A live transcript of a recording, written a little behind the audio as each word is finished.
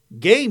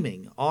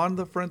Gaming on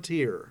the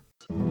Frontier.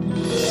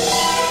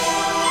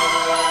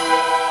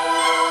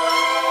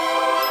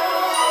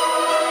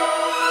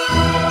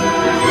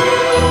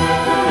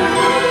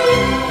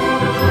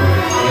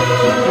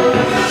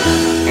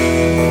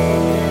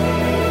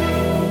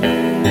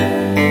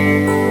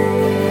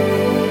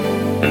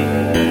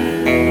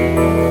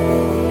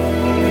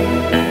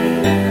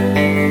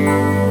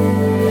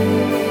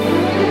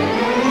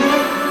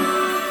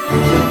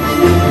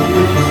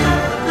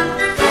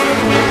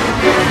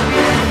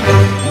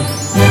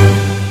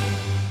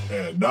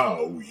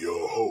 Now,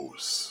 your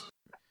hosts.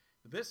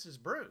 This is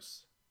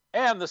Bruce.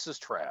 And this is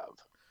Trav.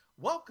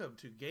 Welcome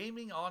to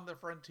Gaming on the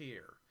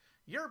Frontier,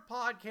 your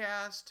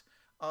podcast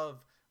of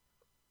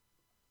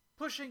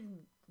pushing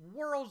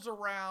worlds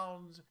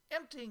around,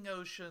 emptying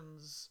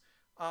oceans,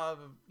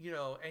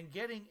 and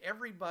getting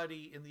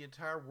everybody in the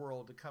entire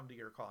world to come to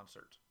your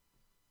concert.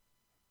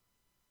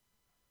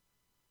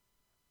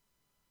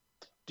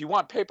 Do you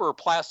want paper or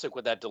plastic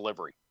with that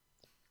delivery?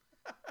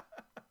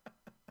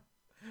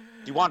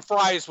 Do you want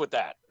fries with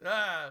that?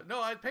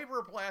 No, paper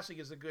or plastic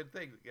is a good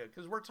thing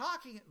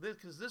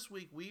because this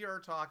week we are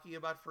talking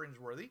about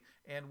Fringeworthy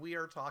and we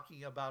are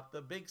talking about the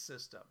big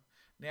system.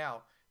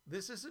 Now,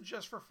 this isn't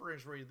just for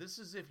Fringeworthy. This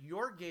is if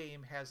your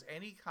game has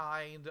any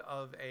kind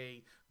of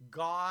a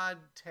god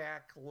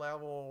tech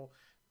level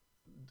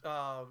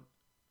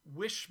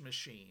wish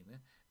machine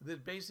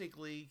that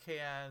basically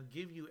can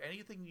give you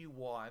anything you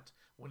want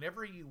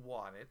whenever you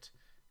want it,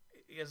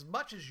 as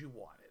much as you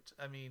want it.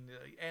 I mean,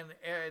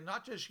 and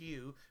not just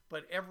you,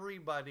 but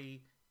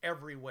everybody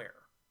everywhere.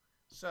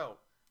 So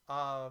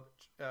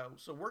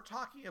we're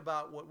talking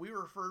about what we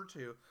refer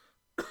to,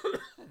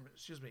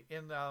 excuse me,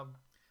 in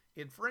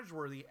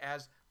Fringeworthy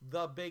as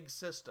the big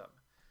system.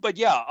 But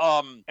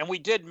yeah, and we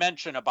did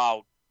mention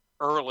about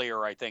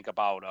earlier, I think,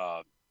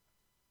 about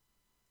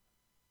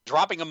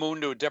dropping a moon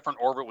to a different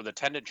orbit with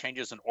attendant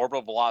changes in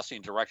orbital velocity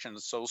and direction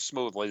so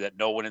smoothly that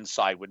no one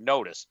inside would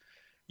notice.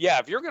 Yeah,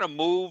 if you're going to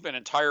move an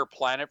entire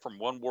planet from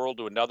one world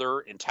to another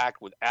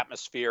intact with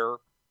atmosphere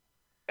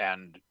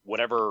and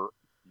whatever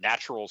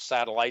natural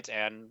satellites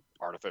and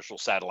artificial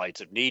satellites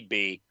if need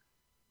be,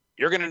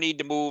 you're going to need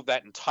to move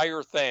that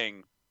entire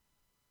thing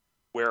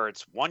where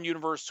it's one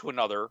universe to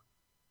another,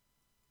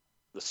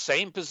 the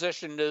same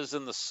position as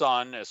in the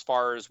sun as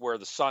far as where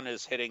the sun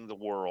is hitting the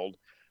world.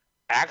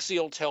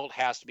 Axial tilt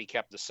has to be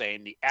kept the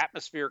same. The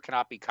atmosphere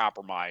cannot be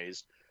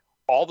compromised.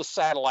 All the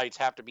satellites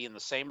have to be in the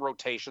same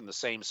rotation, the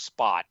same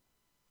spot.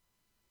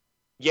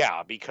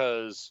 Yeah,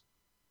 because,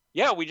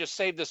 we just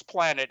saved this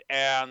planet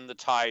and the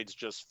tides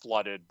just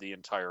flooded the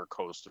entire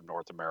coast of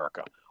North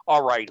America.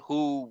 All right,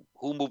 who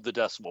moved the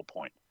decimal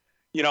point?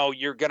 You know,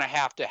 you're going to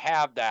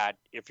have that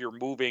if you're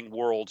moving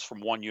worlds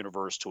from one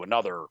universe to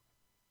another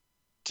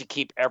to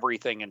keep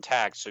everything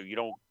intact so you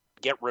don't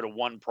get rid of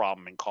one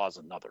problem and cause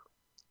another.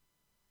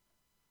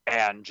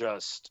 And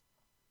just...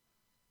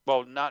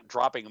 well, not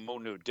dropping a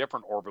moon to a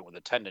different orbit with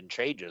attendant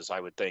changes, I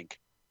would think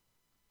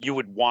you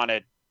would want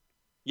it.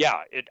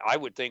 Yeah, I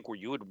would think where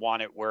you would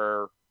want it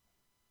where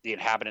the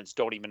inhabitants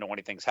don't even know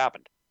anything's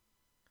happened.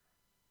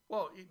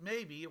 Well,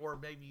 maybe you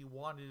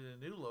want it in a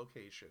new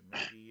location.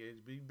 Maybe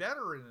it'd be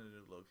better in a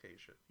new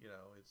location. You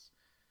know, it's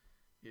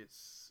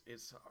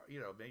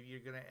maybe you're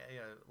gonna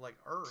like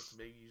Earth.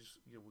 Maybe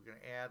we're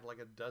gonna add like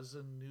a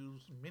dozen new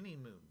mini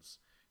moons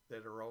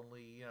that are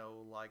only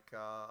like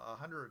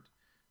 100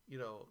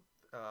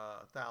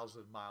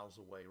 1,000 miles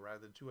away rather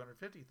than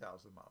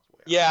 250,000 miles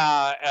away.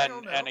 Yeah,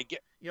 and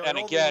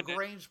again,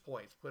 Lagrange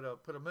points put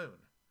a moon.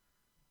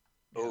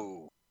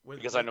 Oh,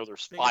 because I know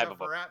there's 5 of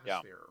them.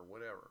 Atmosphere or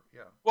whatever.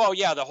 Yeah. Well,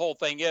 yeah, the whole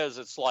thing is,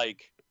 it's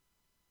like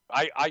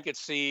I could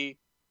see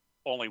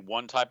only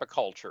one type of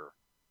culture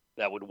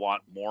that would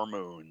want more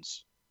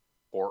moons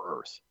for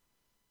Earth: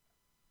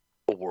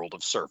 a world of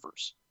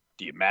surfers.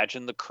 Do you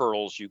imagine the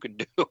curls you could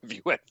do if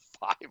you had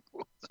 5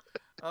 moons?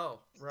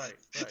 Oh, right.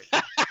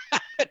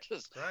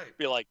 Just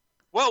be like,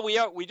 well,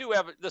 we do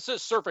have, this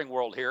is surfing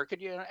world here.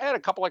 Could you add a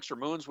couple extra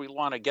moons? We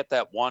want to get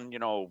that one,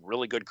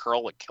 really good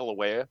curl at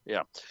Kilauea.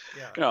 Yeah.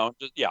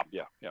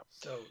 Yeah.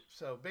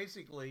 So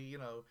basically,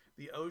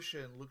 the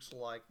ocean looks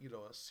like,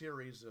 a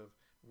series of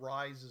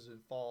rises and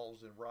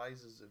falls and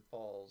rises and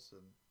falls,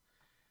 and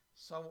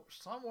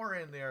somewhere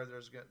in there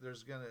there's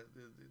gonna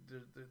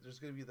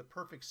be the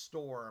perfect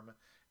storm,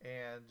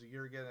 and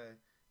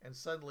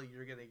suddenly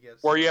you're going to get...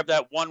 where you have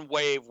that one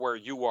wave where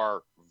you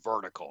are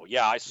vertical.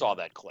 Yeah, I saw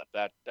that clip.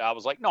 That I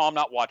was like, no, I'm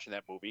not watching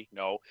that movie.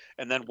 No.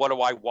 And then what do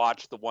I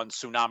watch? The one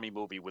tsunami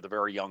movie with a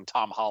very young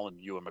Tom Holland,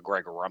 Ewan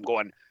McGregor, where I'm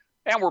going,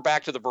 and we're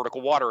back to the vertical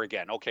water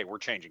again. Okay, we're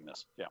changing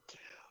this. Yeah.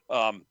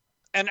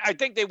 And I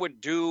think they would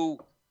do,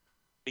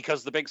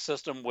 because the big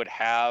system would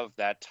have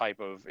that type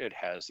of, it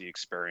has the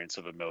experience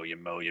of a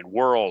million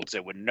worlds.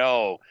 It would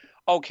know,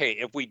 okay,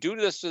 if we do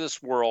this to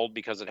this world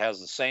because it has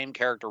the same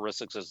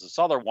characteristics as this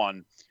other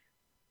one,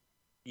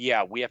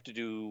 yeah, we have to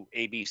do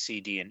A, B, C,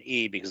 D, and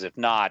E, because if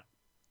not,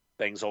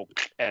 things will,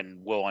 and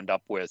we'll end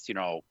up with,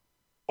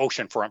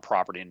 oceanfront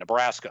property in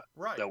Nebraska.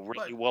 Right. There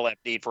really will have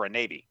need for a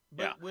Navy.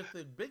 But Yeah. with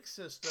the big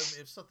system,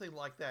 if something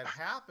like that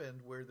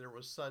happened where there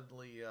was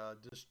suddenly a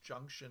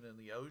disjunction in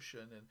the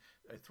ocean and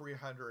a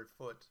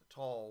 300-foot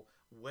tall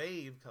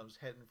wave comes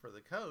heading for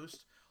the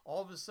coast,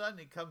 all of a sudden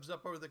it comes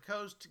up over the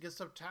coast,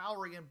 gets up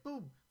towering, and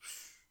boom,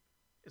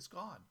 it's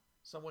gone.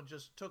 Someone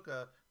just took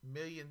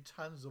 1,000,000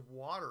 tons of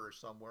water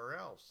somewhere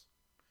else.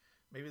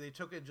 Maybe they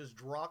took it and just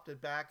dropped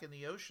it back in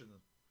the ocean.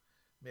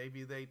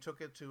 Maybe they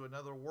took it to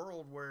another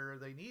world where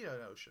they need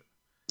an ocean.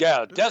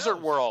 Yeah, Who desert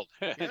knows? world.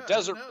 Yeah,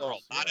 Desert who knows?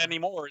 world. Not Yeah.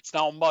 anymore. It's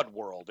now mud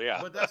world. Yeah.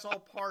 But that's all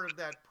part of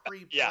that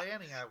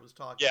pre-planning I was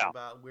talking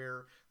about,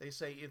 where they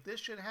say, if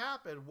this should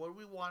happen, what do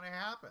we want to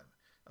happen?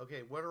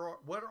 Okay, what are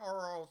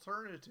our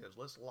alternatives?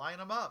 Let's line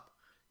them up,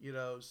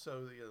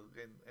 so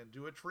and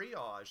do a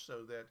triage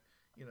so that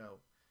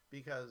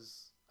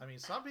because I mean,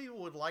 some people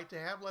would like to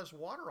have less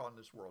water on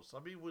this world.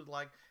 Some people would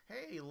like,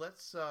 hey,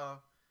 let's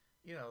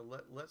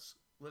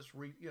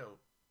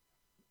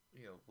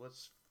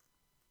let's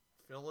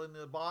fill in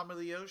the bottom of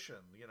the ocean,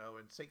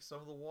 and take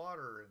some of the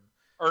water.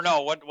 Or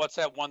no, what's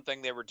that one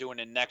thing they were doing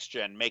in Next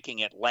Gen,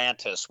 making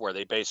Atlantis, where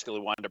they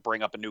basically wanted to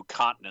bring up a new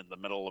continent in the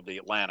middle of the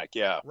Atlantic.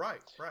 Yeah.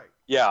 Right.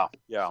 Yeah.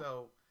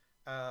 So,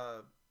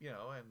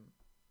 and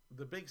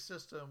the big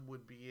system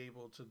would be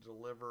able to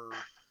deliver,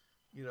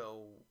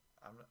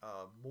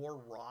 more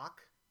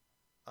rock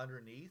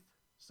underneath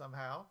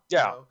somehow.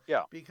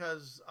 Yeah.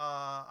 Because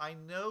I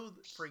know,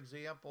 for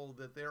example,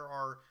 that there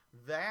are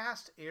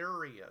vast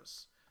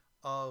areas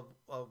of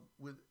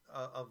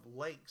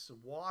lakes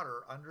and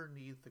water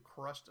underneath the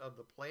crust of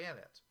the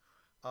planet,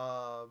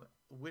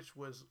 which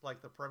was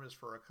like the premise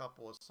for a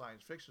couple of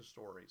science fiction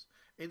stories.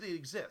 It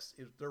exists.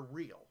 They're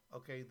real.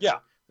 Okay.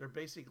 They're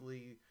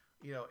basically,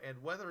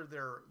 and whether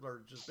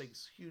they're just big,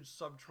 huge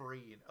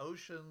subterranean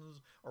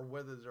oceans, or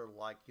whether they're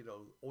like,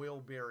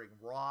 oil-bearing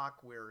rock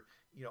where,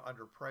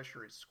 under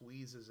pressure it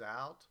squeezes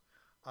out.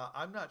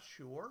 I'm not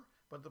sure.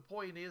 But the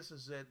point is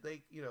that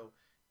they,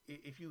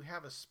 if you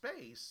have a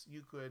space,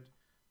 you could,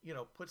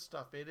 put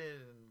stuff in it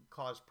and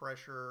cause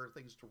pressure,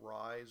 things to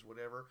rise,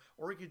 whatever,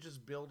 or you could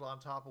just build on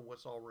top of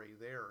what's already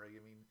there. I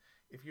mean,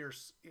 if you're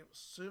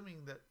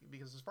assuming that,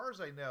 because as far as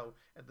I know,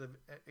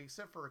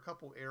 except for a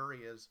couple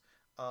areas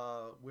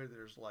where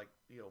there's like,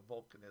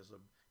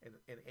 volcanism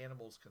and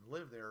animals can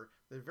live there,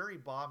 the very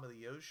bottom of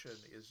the ocean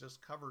is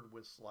just covered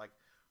with like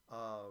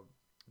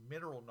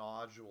mineral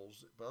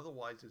nodules, but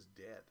otherwise it's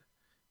dead.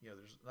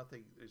 There's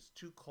nothing. It's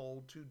too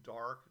cold, too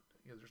dark.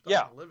 There's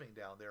nothing living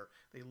down there.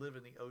 They live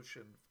in the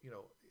ocean,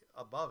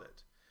 above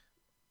it.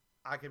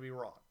 I could be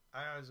wrong.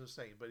 I was just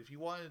saying, but if you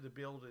wanted to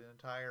build an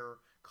entire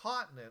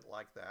continent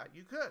like that,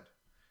 you could.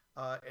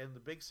 And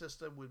the big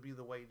system would be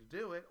the way to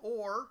do it.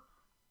 Or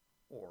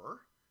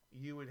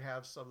you would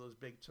have some of those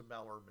big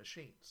Temeller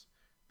machines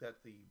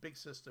that the big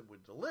system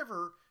would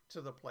deliver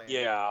to the planet.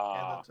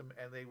 Yeah.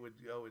 And they would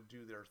go and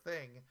do their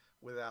thing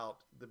without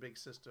the big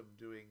system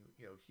doing,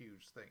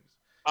 huge things.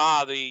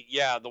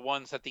 The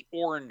ones that the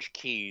orange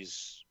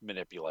keys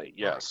manipulate.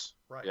 Yes.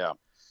 Right. Yeah.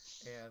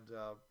 And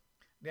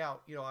now,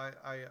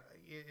 I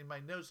in my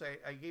notes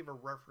I gave a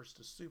reference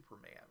to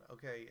Superman.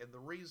 Okay, and the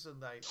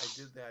reason I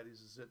did that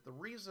is that the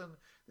reason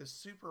that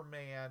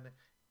Superman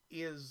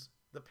is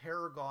the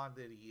paragon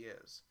that he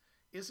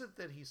isn't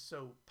that he's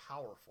so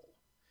powerful,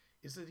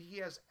 is that he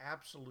has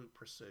absolute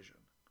precision.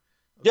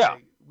 Okay? Yeah.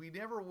 We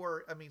never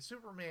were. I mean,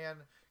 Superman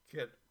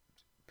could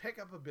pick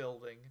up a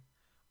building,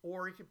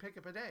 or he could pick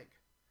up an egg.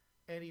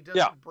 And he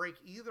doesn't break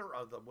either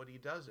of them when he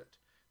does it.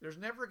 There's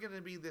never going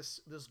to be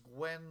this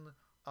Gwen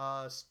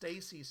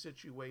Stacy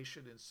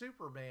situation in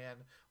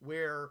Superman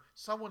where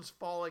someone's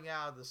falling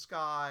out of the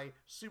sky,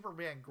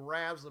 Superman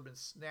grabs them and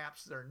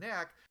snaps their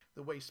neck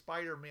the way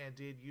Spider-Man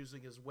did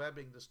using his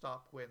webbing to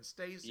stop Gwen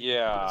Stacy.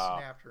 And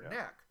snapped her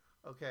neck.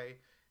 Okay.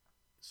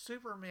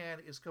 Superman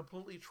is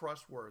completely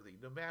trustworthy,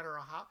 no matter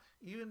how,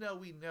 even though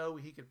we know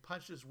he can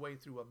punch his way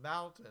through a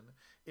mountain,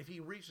 if he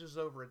reaches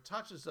over and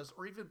touches us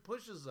or even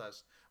pushes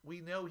us, we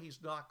know he's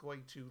not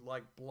going to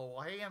like blow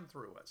a hand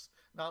through us.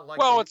 Not like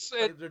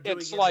they're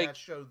doing in that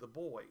show, The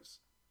Boys.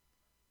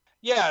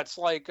 Yeah, it's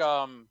like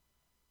the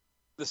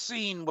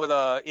scene with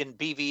in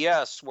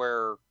BVS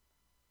where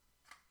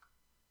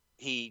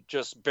he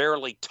just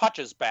barely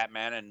touches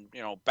Batman, and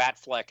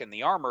Batfleck in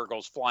the armor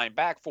goes flying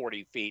back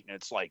 40 feet, and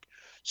it's like,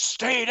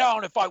 stay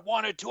down. If I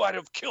wanted to, I'd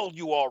have killed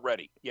you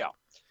already. Yeah.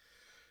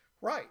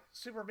 Right.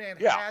 Superman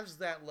has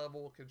that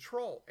level of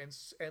control, and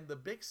the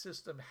big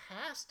system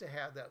has to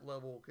have that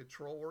level of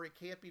control, or it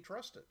can't be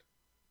trusted.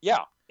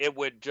 Yeah, it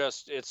would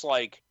just, it's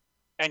like,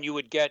 and you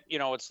would get,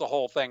 it's the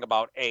whole thing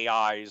about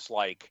AIs,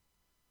 like,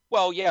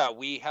 well, yeah,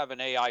 we have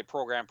an AI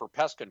program for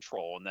pest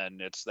control, and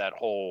then it's that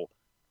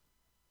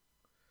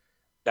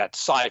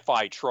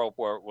sci-fi trope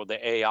where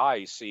the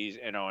AI sees,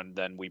 and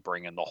then we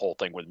bring in the whole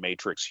thing with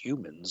Matrix,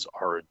 humans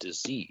are a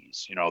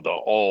disease, the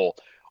whole,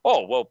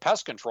 oh, well,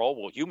 pest control,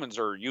 well, humans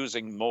are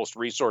using most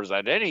resources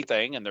at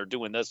anything, and they're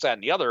doing this, that,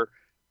 and the other,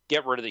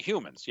 get rid of the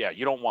humans. Yeah,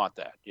 you don't want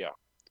that. Yeah.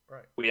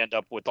 Right. We end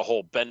up with the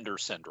whole Bender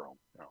syndrome.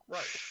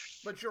 Right.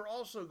 But you're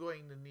also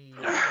going to need,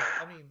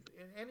 I mean,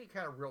 in any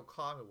kind of real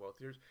commonwealth,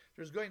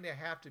 there's going to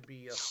have to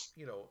be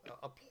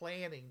a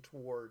planning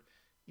toward,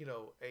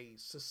 a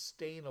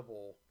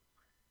sustainable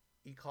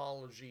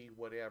ecology,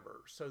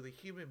 whatever. So the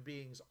human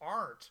beings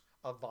aren't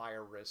a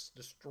virus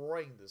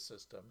destroying the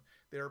system.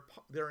 They're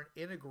an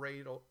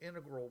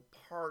integral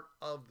part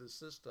of the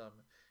system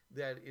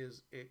that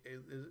is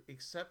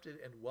accepted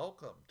and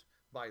welcomed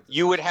by the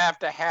You would system. have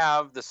to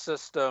have the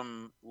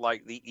system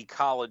like the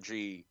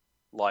ecology,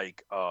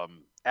 like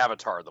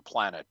Avatar, the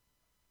planet,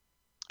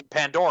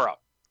 Pandora,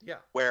 Yeah.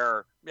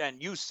 where,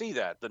 and you see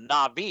that the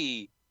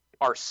Na'vi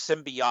are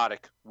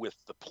symbiotic with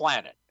the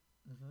planet.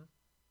 Mm-hmm.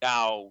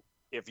 Now,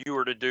 if you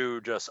were to do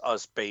just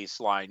us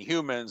baseline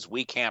humans,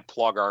 we can't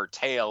plug our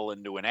tail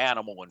into an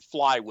animal and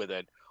fly with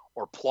it,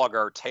 or plug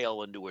our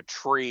tail into a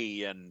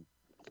tree and,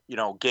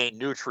 gain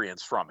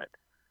nutrients from it.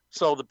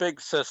 So the big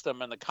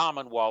system and the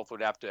Commonwealth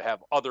would have to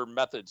have other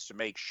methods to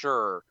make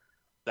sure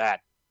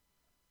that,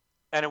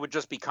 and it would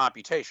just be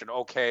computation.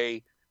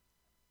 Okay,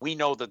 we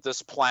know that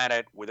this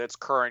planet, with its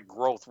current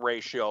growth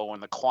ratio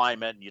and the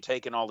climate, and you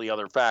take in all the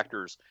other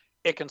factors,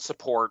 it can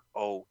support,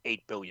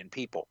 8 billion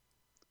people.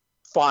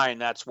 Fine,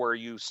 that's where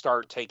you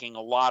start taking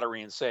a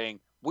lottery and saying,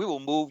 we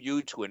will move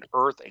you to an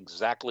Earth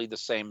exactly the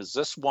same as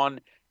this one.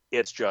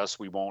 It's just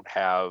we won't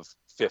have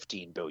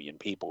 15 billion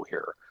people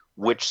here.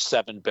 Right. Which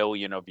 7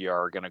 billion of you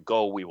are going to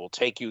go? We will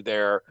take you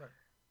there. Right.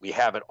 We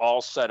have it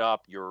all set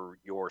up. Your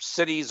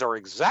cities are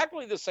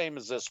exactly the same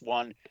as this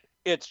one.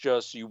 It's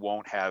just you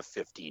won't have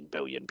 15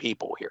 billion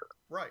people here.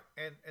 Right,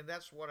 and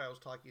that's what I was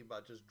talking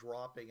about, just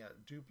dropping a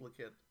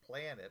duplicate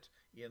planet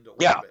into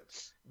Yeah.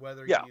 orbit.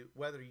 Whether Yeah.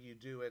 you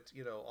do it,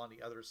 on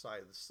the other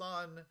side of the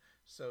sun,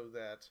 so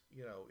that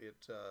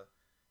it's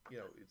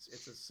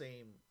the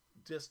same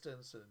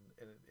distance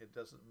and it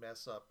doesn't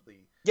mess up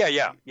the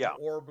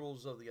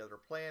orbitals of the other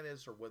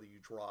planets, or whether you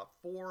drop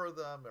 4 of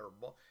them or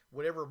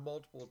whatever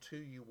multiple 2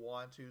 you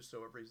want to,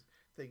 so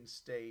everything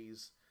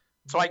stays.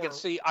 So I can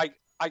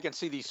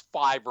see these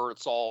 5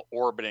 Earths all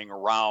orbiting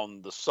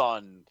around the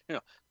sun,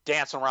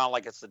 dancing around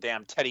like it's the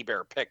damn teddy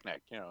bear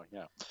picnic,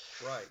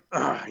 Right.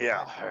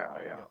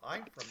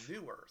 I'm from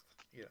New Earth,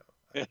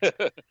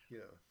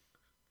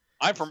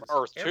 I'm from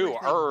Earth too.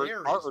 Our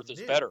Earth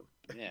is better.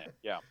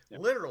 Yeah.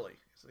 Literally,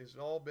 it's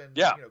all been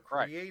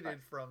created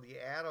right. from the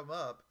atom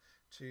up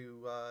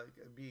to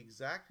be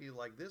exactly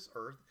like this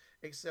Earth,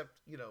 except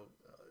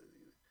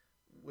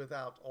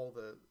without all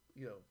the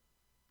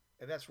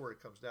and that's where it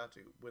comes down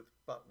to,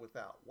 but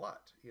without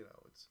what?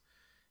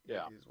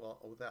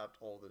 Without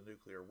all the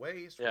nuclear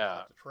waste,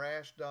 without the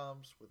trash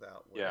dumps,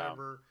 without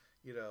whatever,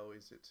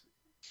 is it?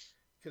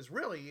 Because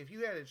really, if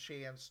you had a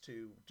chance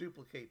to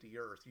duplicate the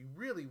Earth, you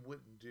really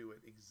wouldn't do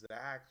it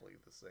exactly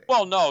the same.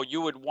 Well, no,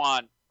 you would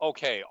want,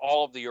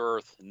 all of the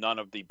Earth, none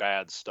of the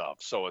bad stuff.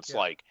 So it's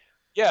like,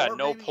 or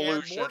no maybe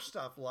pollution. Add more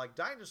stuff like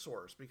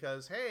dinosaurs,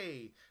 because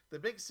hey, the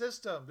big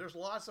system. There's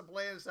lots of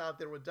planets out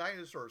there with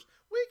dinosaurs.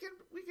 We can.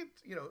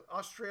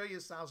 Australia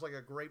sounds like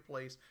a great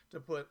place to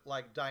put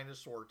like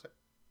dinosaur.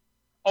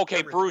 Okay,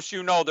 everything. Bruce,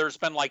 there's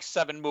been like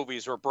 7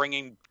 movies where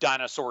bringing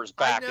dinosaurs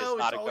back I know, is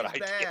not a it's good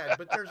always idea. bad,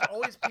 but there's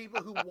always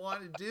people who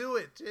want to do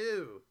it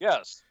too.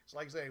 Yes. It's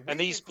like saying, and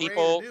these create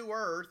people, a new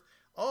Earth.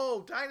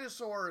 Oh,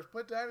 dinosaurs!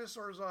 Put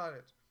dinosaurs on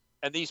it.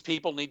 And these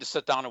people need to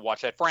sit down and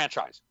watch that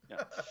franchise.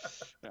 Yeah.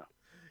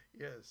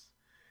 Yes.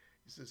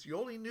 He says, you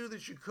only knew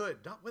that you could,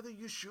 not whether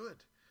you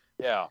should.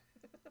 Yeah.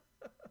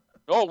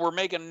 Oh, we're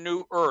making a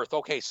new Earth.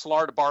 Okay,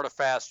 Slarta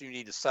Bartafast, you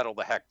need to settle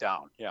the heck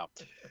down. Yeah.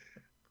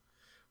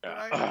 But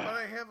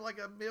I have like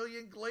 1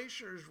 million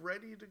glaciers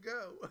ready to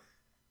go.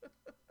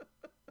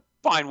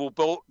 Fine,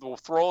 we'll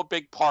throw a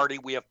big party.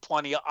 We have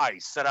plenty of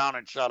ice. Sit down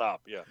and shut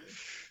up. Yeah.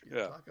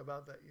 Talk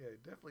about that. Yeah,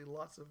 definitely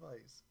lots of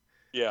ice.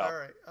 Yeah. All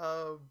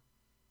right.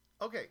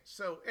 Okay.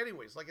 So,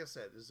 anyways, like I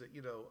said, is that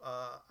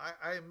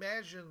I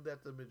imagine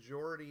that the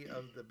majority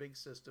of the big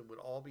system would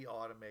all be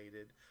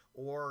automated,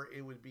 or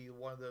it would be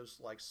one of those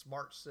like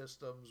smart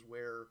systems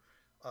where.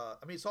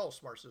 It's all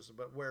smart system,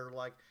 but where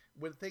like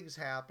when things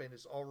happen,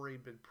 it's already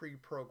been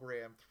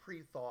pre-programmed,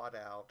 pre-thought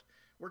out.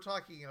 We're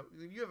talking,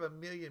 you have a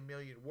million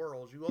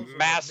worlds. You also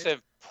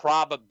massive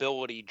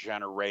probability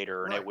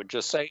generator, and right. It would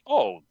just say,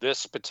 "Oh,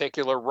 this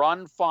particular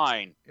run,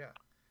 fine. Yeah.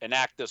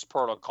 Enact this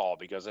protocol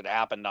because it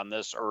happened on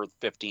this Earth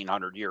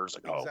 1,500 years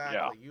ago." Exactly.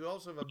 Yeah. You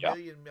also have a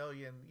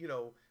million,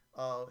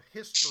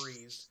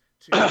 histories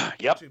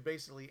to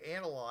basically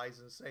analyze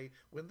and say,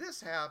 when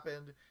this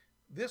happened,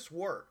 this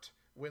worked.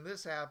 When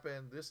this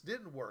happened, this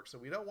didn't work, so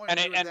we don't want to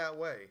do it that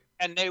way.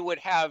 And they would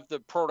have the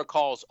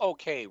protocols,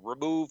 okay,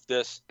 remove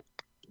this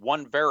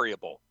one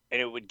variable,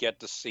 and it would get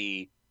to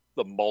see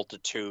the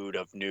multitude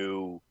of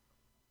new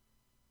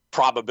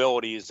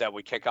probabilities that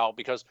would kick out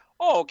because,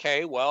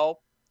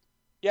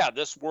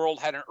 this world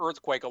had an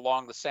earthquake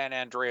along the San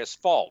Andreas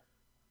Fault.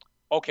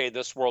 Okay,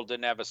 this world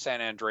didn't have a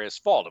San Andreas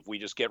Fault. If we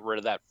just get rid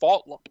of that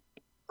fault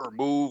or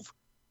move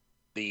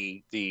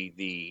the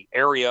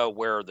area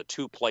where the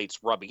 2 plates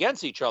rub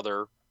against each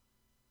other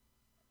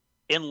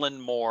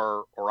inland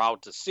more or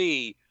out to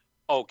sea,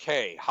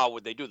 okay, how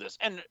would they do this?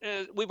 And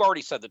we've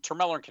already said that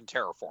Termelern can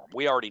terraform.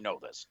 We already know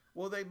this.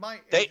 Well, they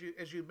might, They,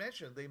 as you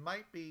mentioned, they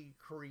might be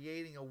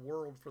creating a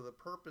world for the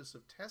purpose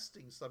of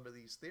testing some of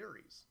these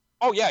theories.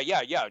 oh yeah,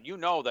 yeah, yeah. You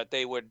know that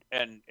they would,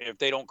 and if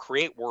they don't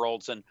create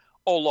worlds, and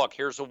oh look,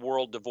 here's a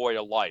world devoid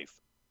of life,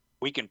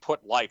 we can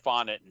put life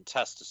on it and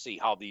test to see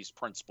how these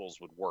principles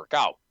would work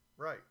out.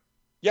 Right.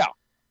 Yeah,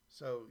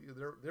 So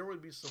there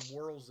would be some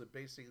worlds that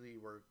basically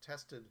were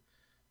tested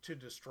to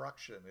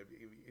destruction.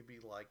 It'd be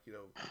like,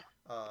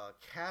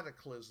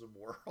 Cataclysm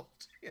world,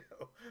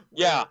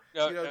 yeah.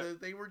 where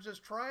they were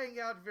just trying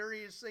out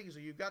various things. So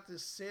you got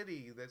this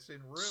city that's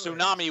in ruins,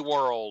 Tsunami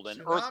world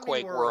and tsunami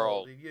earthquake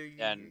world,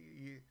 and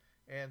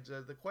and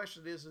the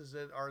question is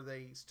that are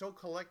they still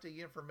collecting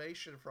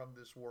information from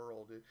this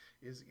world?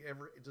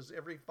 Does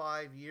every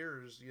 5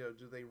 years,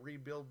 do they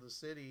rebuild the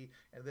city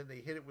and then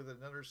they hit it with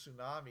another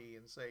tsunami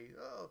and say,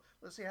 oh,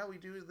 let's see how we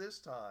do it this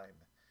time?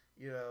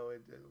 We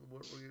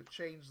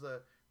change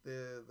the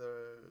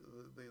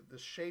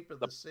shape of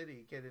the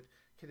city. Can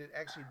it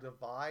actually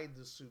divide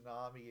the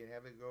tsunami and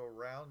have it go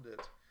around it?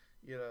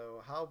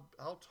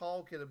 How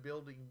tall can a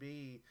building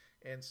be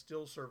and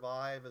still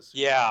survive a tsunami?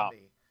 yeah,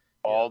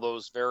 all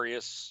those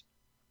various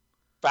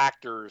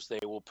factors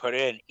they will put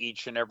in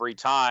each and every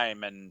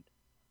time, and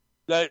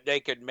they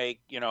could make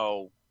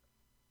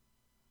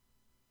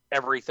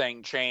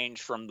everything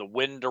change from the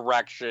wind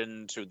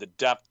direction to the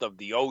depth of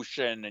the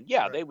ocean, and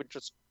Right. they would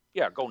just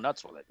go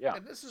nuts with it. Yeah.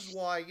 And this is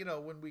why,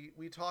 when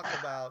we talk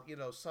about,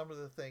 some of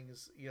the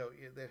things,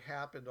 that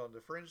happened on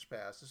the Fringe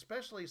Pass,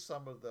 especially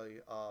some of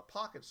the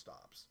pocket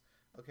stops.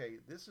 Okay,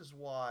 this is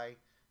why,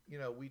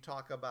 we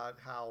talk about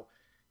how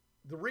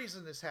the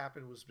reason this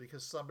happened was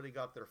because somebody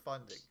got their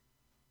funding.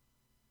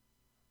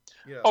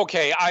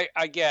 Okay,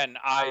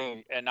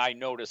 I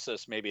noticed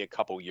this maybe a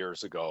couple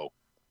years ago.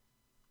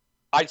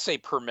 I'd say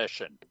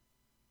permission,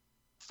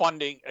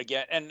 funding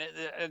again, and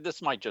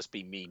this might just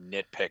be me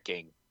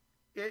nitpicking.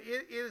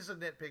 It is a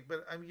nitpick,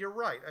 but I mean you're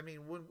right. I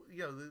mean when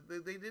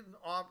they didn't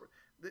offer.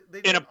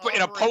 In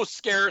a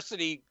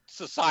post-scarcity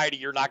society,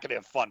 you're not going to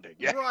have funding.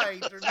 Yeah. Right,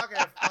 they're not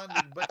going to have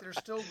funding, but there's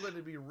still going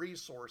to be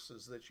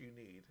resources that you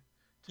need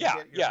to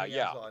get your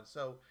hands on.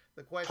 So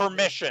the question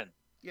permission.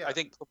 Yeah. I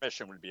think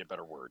permission would be a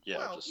better word. Yeah.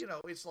 Well,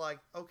 it's like,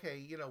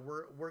 okay,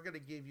 we're going to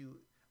give you.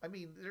 I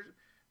mean,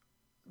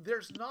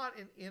 there's not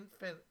an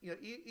infinite.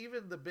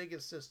 Even the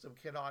biggest system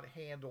cannot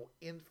handle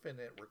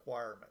infinite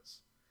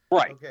requirements.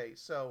 Right. Okay,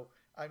 so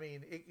I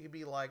mean, it could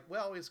be like,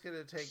 well, it's going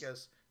to take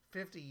us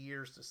 50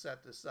 years to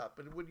set this up,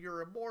 but when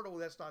you're immortal,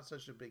 that's not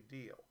such a big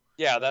deal.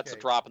 Yeah, that's a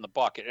drop in the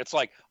bucket. It's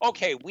like,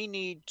 okay, we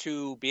need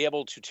to be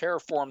able to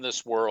terraform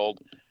this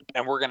world,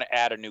 and we're going to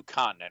add a new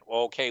continent.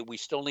 Well, okay, we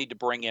still need to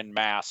bring in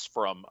mass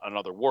from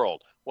another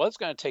world. Well, it's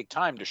going to take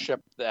time to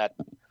ship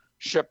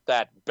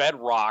that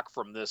bedrock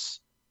from this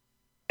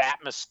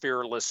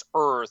atmosphereless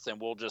Earth,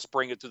 and we'll just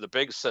bring it through the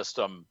big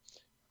system.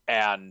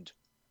 And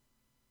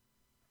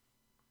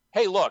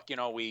hey, look,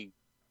 we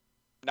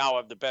now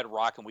have the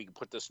bedrock, and we can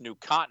put this new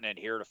continent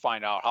here to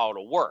find out how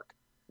it'll work.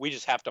 We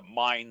just have to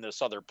mine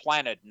this other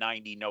planet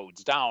 90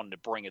 nodes down to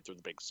bring it through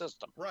the big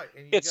system. Right.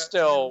 It's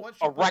still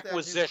a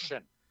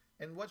requisition.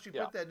 And once you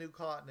put that new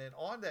continent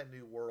on that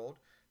new world,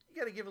 you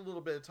got to give it a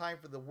little bit of time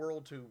for the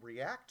world to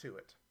react to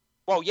it.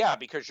 Well, yeah,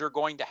 because you're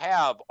going to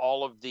have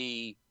all of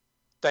the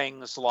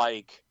things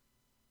like,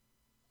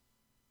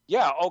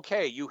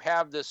 okay, you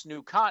have this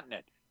new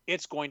continent.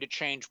 It's going to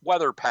change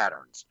weather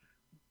patterns.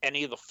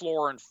 Any of the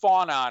flora and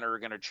fauna on it are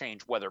going to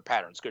change weather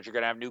patterns because you're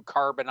going to have new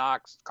carbon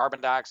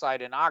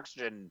dioxide and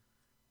oxygen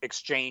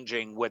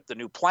exchanging with the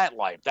new plant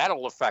life.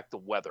 That'll affect the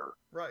weather.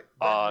 Right.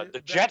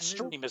 The jet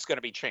stream is going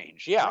to be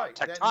changed. Yeah, right.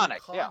 Tectonic.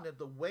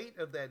 The weight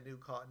of that new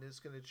continent is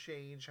going to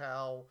change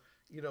how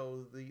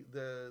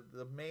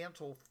the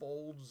mantle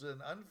folds and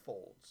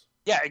unfolds.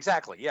 Yeah,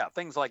 exactly. Yeah,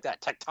 things like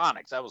that.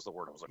 Tectonics. That was the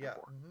word I was looking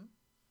for. Mm-hmm.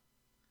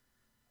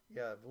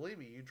 Yeah, believe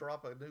me, you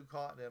drop a new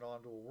continent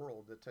onto a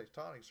world, the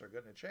tectonics are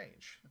going to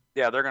change.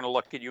 Yeah, they're going to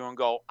look at you and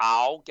go,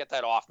 ow, get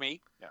that off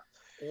me. Yeah.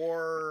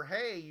 Or,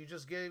 hey, you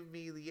just gave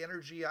me the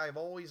energy I've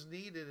always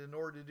needed in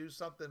order to do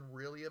something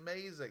really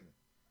amazing.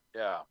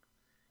 Yeah.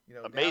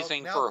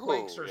 Amazing now for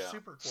quakes who? Are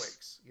super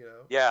quakes,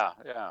 Yeah,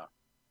 yeah.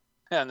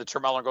 And the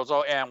Termelern goes,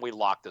 oh, and we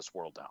lock this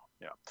world down.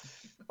 Yeah.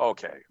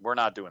 Okay, we're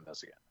not doing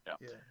this again.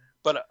 Yeah.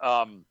 But,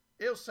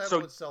 it'll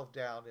settle itself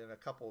down in a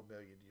couple of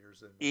million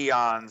years.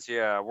 Eons,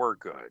 we're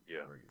good.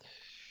 Yeah.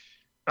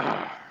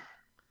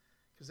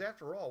 Because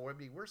after all,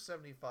 we're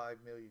 75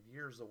 million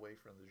years away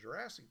from the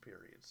Jurassic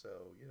period. So,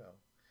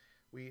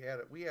 we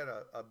had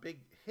a big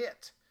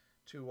hit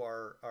to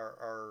our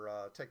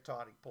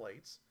tectonic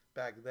plates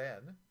back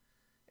then.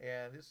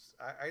 And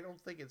I don't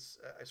think it's,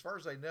 as far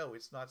as I know,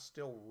 it's not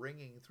still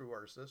ringing through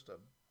our system.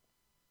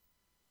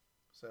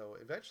 So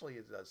eventually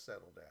it does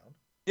settle down.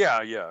 Yeah.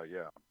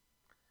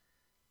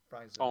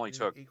 Only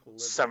took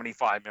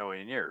 75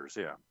 million years,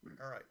 yeah.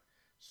 All right.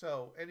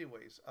 So,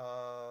 anyways,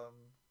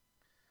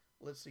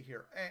 let's see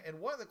here. And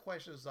one of the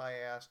questions I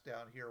asked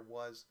down here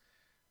was,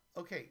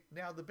 okay,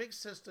 now the big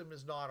system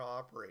is not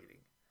operating.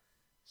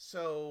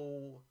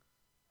 So,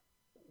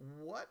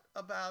 what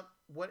about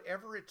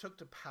whatever it took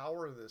to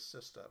power this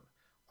system?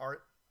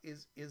 Are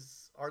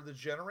are the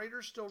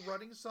generators still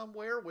running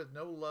somewhere with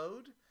no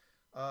load?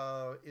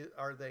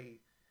 Are they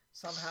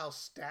somehow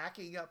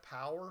stacking up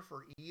power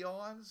for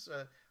eons?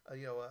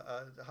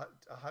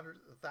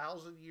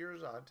 100,000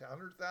 years,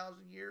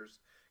 100,000 years?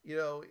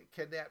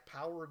 Can that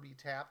power be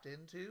tapped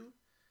into?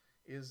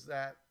 Is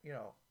that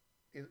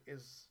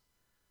is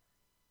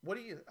what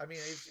do you? I mean,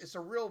 it's a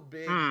real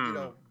big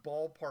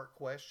ballpark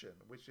question,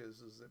 which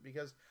is that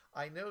because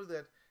I know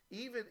that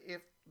even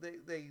if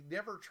they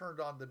never turned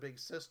on the big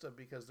system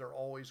because they're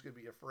always going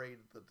to be afraid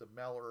that the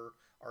Meller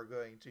are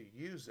going to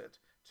use it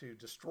to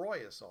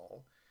destroy us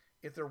all.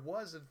 If there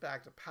was in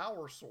fact a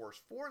power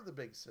source for the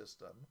big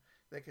system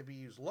that could be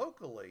used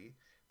locally,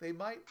 they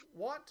might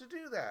want to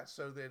do that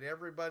so that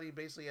everybody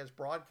basically has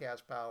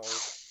broadcast power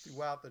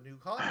throughout the new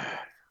Commonwealth.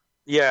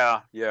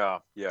 Yeah.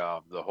 The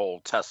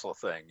whole Tesla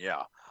thing.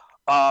 Yeah.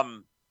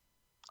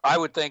 I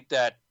would think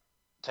that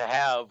to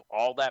have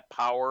all that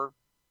power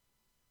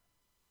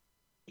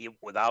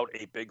without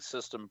a big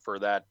system for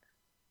that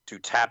to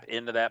tap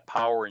into that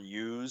power and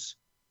use,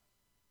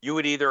 you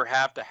would either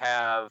have to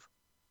have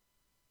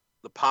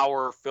the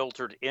power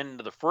filtered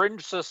into the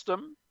fringe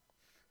system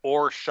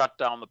or shut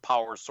down the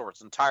power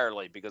source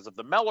entirely. Because if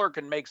the Meller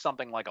can make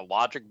something like a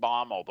logic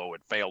bomb, although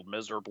it failed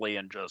miserably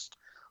and just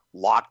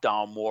locked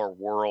down more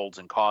worlds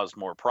and caused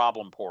more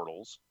problem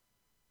portals,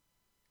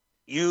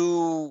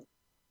 you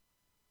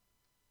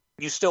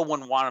still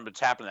wouldn't want them to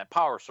tap into that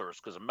power source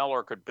because a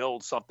Meller could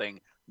build something.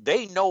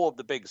 They know of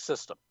the big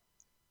system.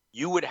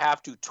 You would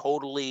have to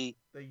totally...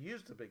 They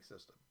used the big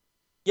system.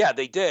 Yeah,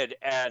 they did.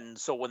 And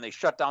so when they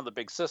shut down the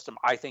big system,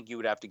 I think you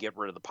would have to get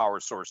rid of the power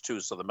source too,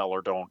 so the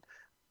Meller don't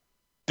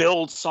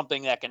build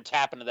something that can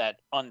tap into that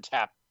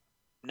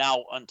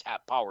now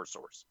untapped power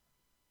source.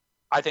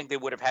 I think they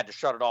would have had to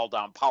shut it all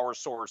down, power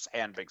source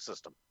and big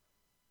system.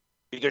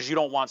 Because you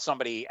don't want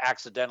somebody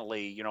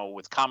accidentally,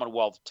 with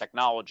Commonwealth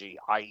technology,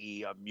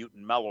 i.e. a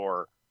mutant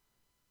Mellor.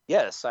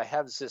 Yes, I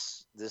have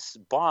this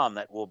bomb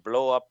that will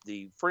blow up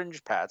the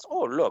fringe paths.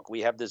 Oh, look,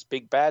 we have this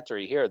big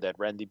battery here that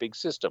ran the big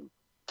system.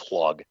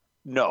 Plug.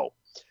 No.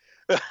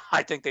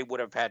 I think they would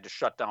have had to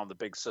shut down the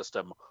big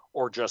system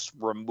or just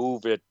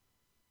remove it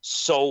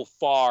so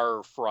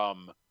far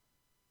from...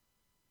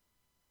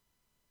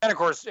 And of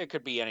course, it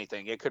could be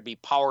anything. It could be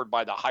powered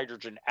by the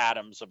hydrogen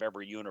atoms of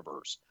every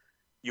universe.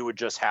 You would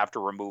just have to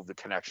remove the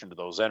connection to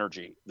those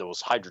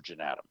hydrogen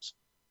atoms.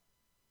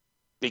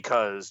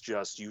 Because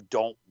you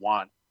don't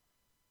want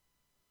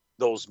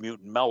those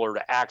mutant Meller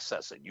to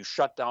access it. You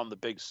shut down the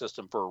big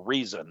system for a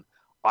reason.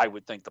 I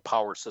would think the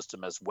power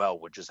system as well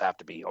would just have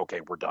to be,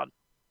 okay, we're done.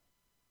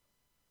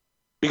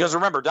 Because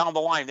remember, down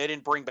the line, they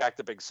didn't bring back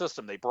the big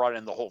system. They brought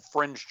in the whole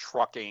fringe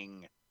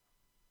trucking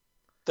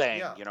thing,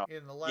 Yeah,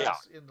 in the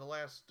last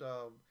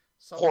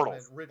supplement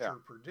Portals.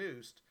 Richard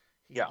produced,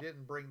 he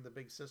didn't bring the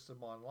big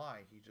system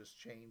online. He just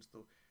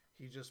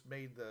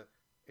made the,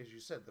 as you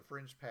said, the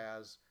fringe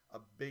paths a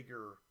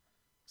bigger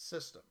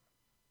system.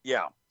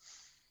 Yeah.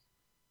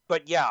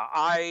 But yeah,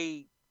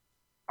 I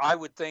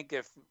would think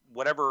if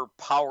whatever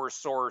power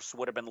source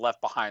would have been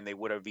left behind, they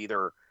would have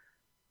either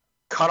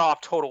cut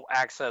off total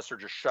access or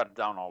just shut it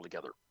down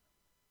altogether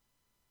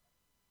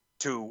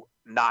to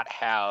not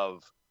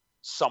have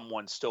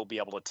someone still be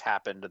able to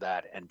tap into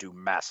that and do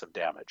massive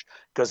damage.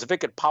 Because if it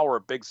could power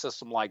a big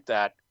system like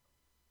that,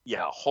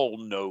 whole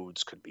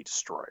nodes could be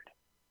destroyed.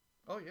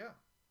 Oh, yeah.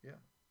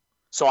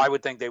 So I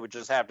would think they would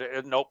just have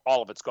to, nope,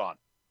 all of it's gone.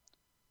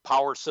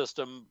 Power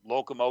system,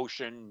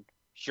 locomotion,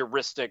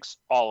 heuristics,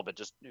 all of it.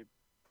 Just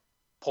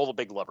pull the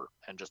big lever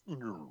and just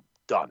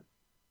done.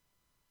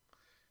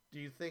 Do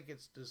you think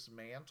it's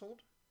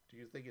dismantled? Do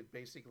you think it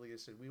basically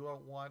is said we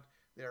won't want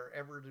there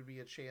ever to be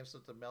a chance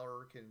that the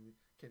Meller can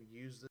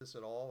use this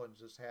at all and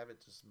just have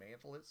it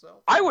dismantle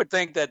itself? I would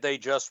think that they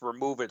just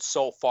remove it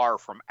so far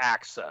from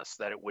access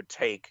that it would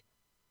take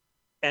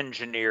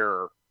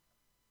engineer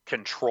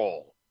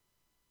control.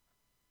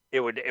 It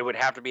would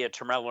have to be a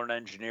Tremellern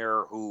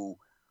engineer who,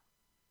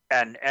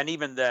 and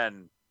even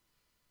then,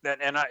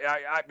 and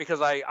I because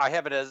I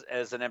have it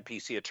as an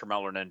NPC, a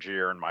Tremellern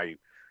engineer in my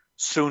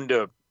soon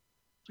to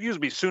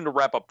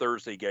wrap up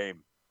Thursday game,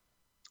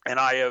 and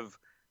I have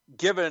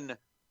given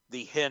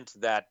the hint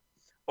that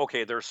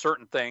okay, there's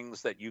certain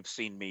things that you've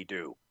seen me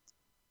do,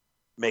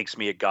 makes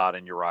me a god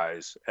in your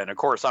eyes, and of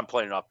course I'm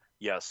playing up.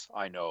 Yes,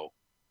 I know,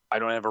 I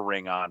don't have a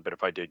ring on, but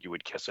if I did, you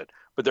would kiss it.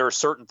 But there are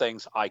certain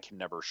things I can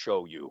never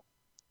show you.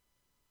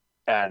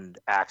 And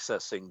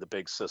accessing the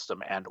big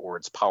system and or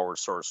its power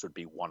source would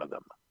be one of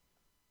them.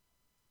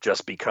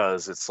 Just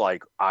because it's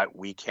like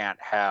we can't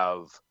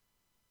have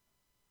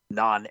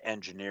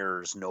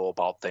non-engineers know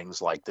about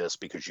things like this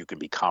because you can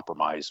be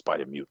compromised by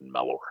a mutant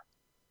Mellor.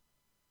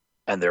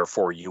 And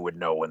therefore you would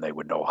know and they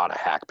would know how to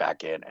hack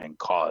back in and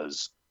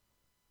cause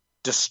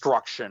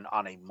destruction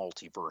on a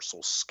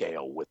multiversal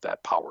scale with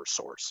that power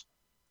source.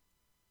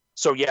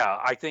 So yeah,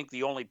 I think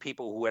the only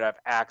people who would have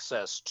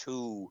access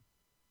to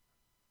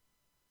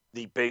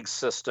the big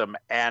system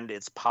and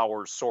its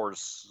power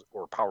source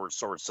or power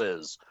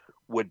sources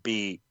would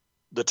be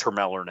the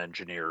Termelern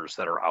engineers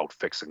that are out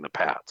fixing the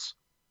pads.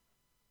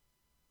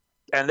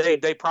 And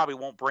they probably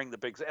won't bring the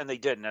big, and they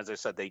didn't. As I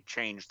said, they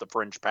changed the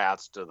fringe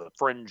paths to the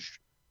fringe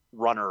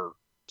runner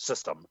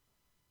system.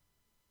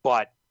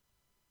 But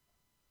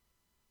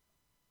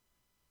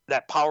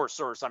that power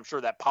source, I'm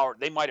sure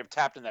they might have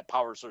tapped in that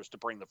power source to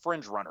bring the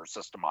fringe runner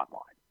system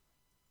online.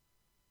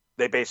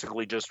 They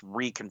basically just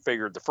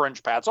reconfigured the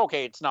fringe paths.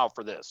 Okay, it's now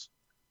for this.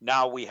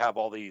 Now we have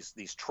all these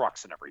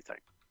trucks and everything.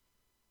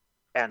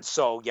 And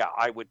so, yeah,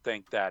 I would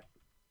think that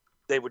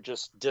they would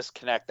just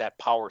disconnect that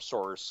power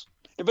source.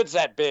 If it's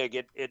that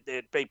big,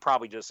 they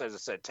probably just, as I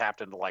said,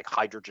 tapped into like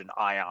hydrogen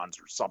ions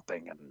or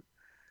something. And,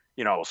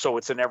 so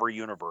it's in every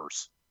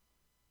universe.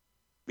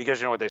 Because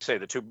you know what they say,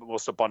 the two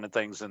most abundant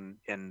things in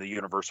the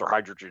universe are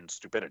hydrogen and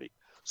stupidity.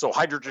 So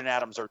hydrogen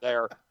atoms are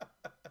there.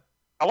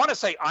 I want to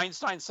say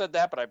Einstein said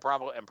that, but I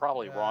am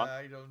probably wrong.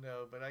 I don't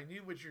know, but I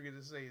knew what you were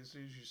going to say as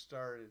soon as you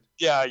started.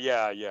 Yeah.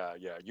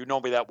 You know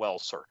me that well,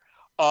 sir.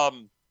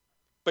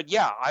 But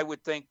yeah, I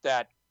would think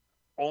that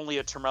only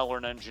a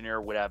Termelern engineer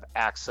would have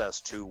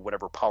access to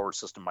whatever power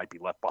system might be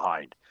left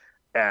behind.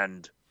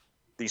 And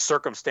the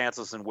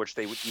circumstances in which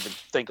they would even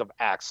think of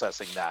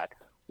accessing that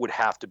would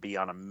have to be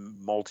on a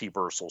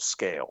multiversal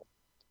scale,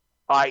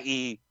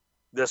 i.e.,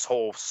 this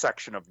whole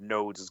section of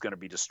nodes is going to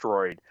be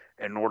destroyed.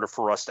 In order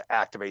for us to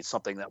activate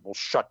something that will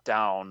shut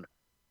down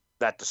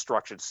that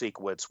destruction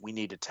sequence, we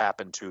need to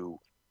tap into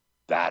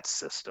that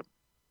system,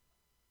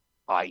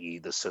 i.e.,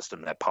 the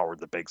system that powered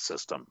the big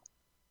system.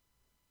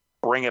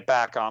 Bring it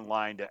back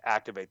online to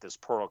activate this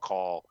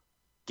protocol,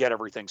 get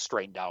everything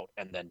straightened out,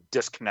 and then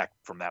disconnect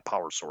from that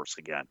power source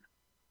again,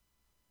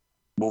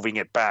 moving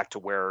it back to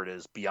where it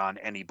is beyond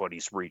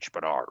anybody's reach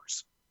but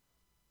ours.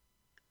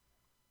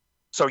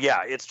 So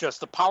yeah, it's just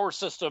the power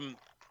system.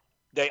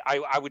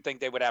 I would think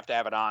they would have to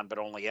have it on, but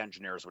only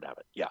engineers would have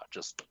it. Yeah,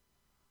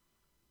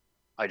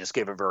 I just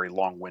gave a very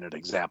long-winded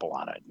example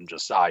on it, and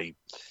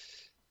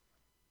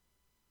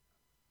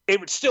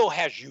it still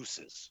has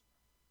uses,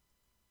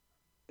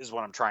 is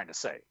what I'm trying to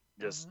say.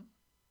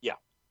 Yeah.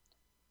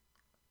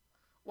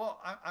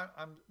 Well,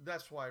 I'm.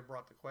 That's why I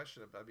brought the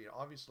question up. I mean,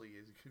 obviously,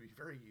 it could be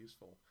very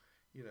useful.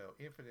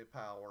 Infinite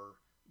power.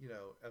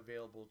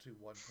 Available to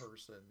one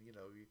person.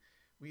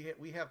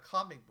 We have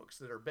comic books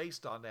that are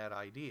based on that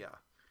idea.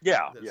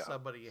 Yeah. That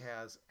somebody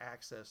has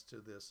access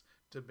to this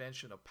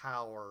dimension of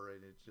power,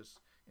 and it just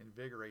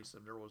invigorates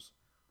them. There was,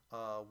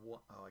 I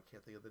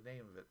can't think of the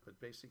name of it, but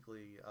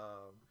basically,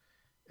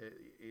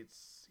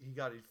 he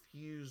got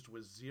infused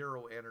with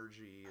zero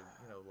energy,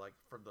 and like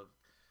from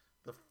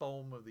the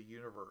foam of the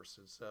universe,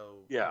 and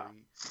so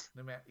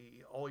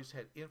he always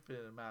had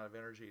infinite amount of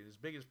energy, and his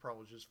biggest problem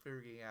was just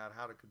figuring out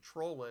how to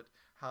control it,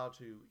 how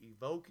to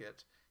evoke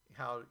it,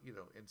 how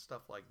and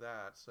stuff like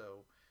that.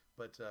 So,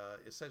 but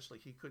essentially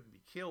he couldn't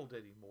be killed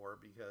anymore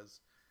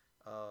because,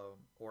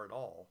 or at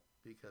all,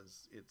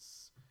 because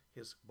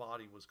his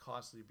body was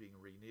constantly being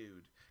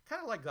renewed,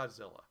 kind of like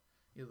Godzilla.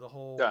 The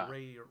whole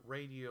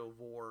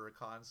radiovore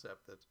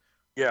concept that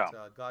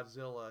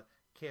Godzilla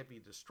can't be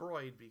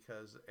destroyed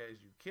because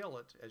as you kill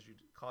it, as you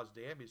cause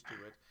damage to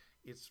it,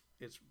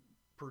 it's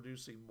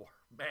producing more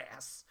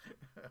mass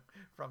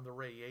from the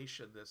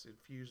radiation that's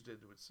infused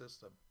into its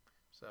system.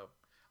 So,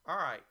 all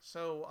right.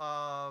 So,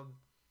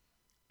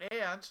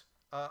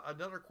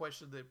 another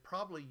question that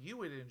probably you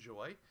would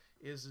enjoy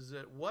is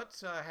that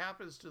what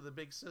happens to the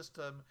big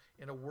system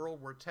in a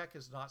world where tech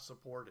is not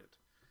supported?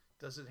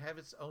 Does it have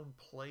its own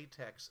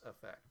playtex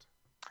effect?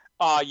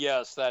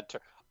 Yes, that.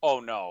 Oh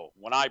no,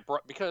 when I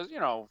brought, because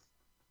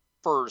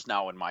Fur's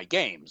now in my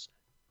games,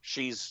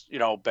 she's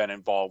been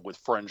involved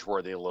with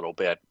Fringeworthy a little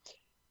bit,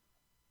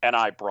 and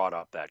I brought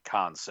up that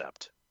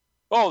concept.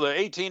 Oh, the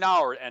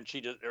 18-hour, and she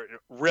just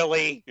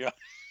really. Yeah.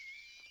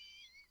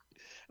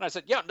 And I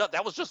said, yeah, no,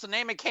 that was just the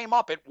name it came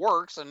up. It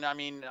works. And I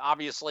mean,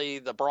 obviously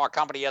the bra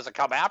company hasn't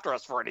come after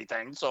us for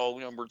anything. So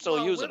we're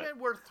still using it. Women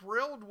were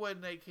thrilled when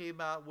they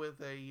came out with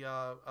the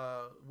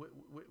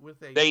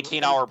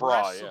 18-hour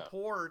bra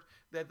support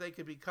that they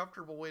could be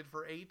comfortable in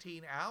for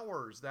 18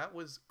 hours. That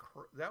was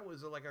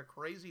like a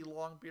crazy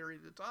long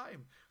period of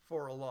time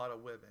for a lot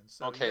of women.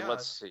 So okay,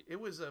 let's see. It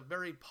was a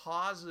very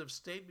positive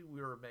statement we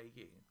were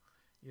making.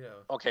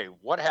 Okay,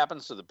 what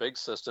happens to the big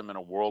system in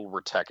a world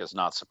where tech is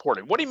not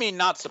supported? What do you mean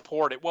not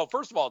supported? Well,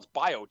 first of all, it's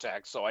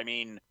biotech, so I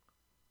mean,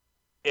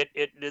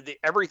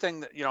 everything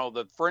that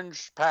the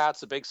fringe paths,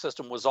 the big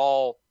system was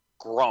all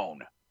grown.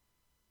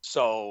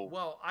 So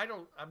well,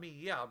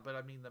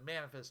 but the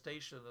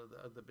manifestation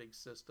of the big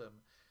system.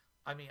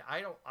 I mean,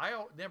 I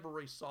never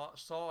really saw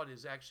it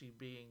as actually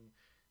being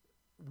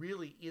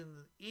really in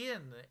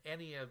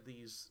any of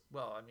these.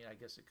 Well, I mean, I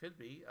guess it could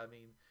be. I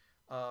mean,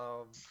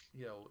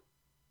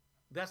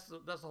 That's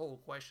the whole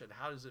question.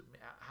 How is it?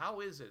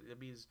 I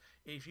mean,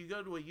 if you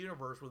go to a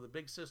universe where the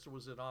big system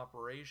was in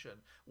operation,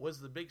 was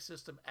the big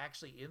system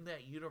actually in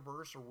that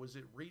universe, or was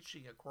it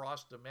reaching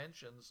across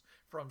dimensions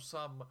from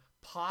some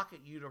pocket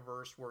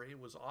universe where it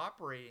was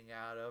operating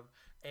out of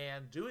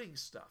and doing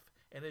stuff?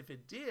 And if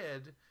it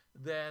did,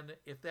 then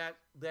if that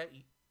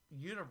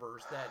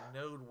universe, that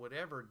node,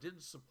 whatever,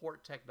 didn't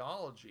support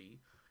technology,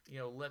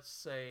 let's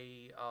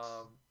say,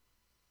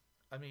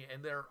 I mean,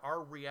 and there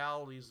are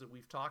realities that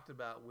we've talked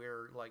about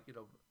where, like,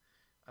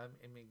 I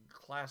mean,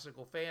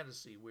 classical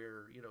fantasy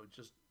where,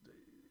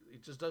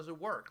 it just doesn't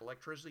work.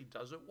 Electricity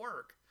doesn't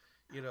work.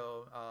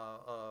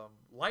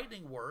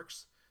 Lightning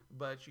works,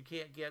 but you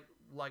can't get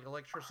like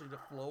electricity to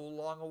flow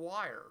along a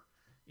wire,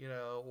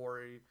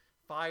 or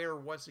fire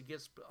once it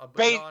gets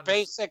beyond.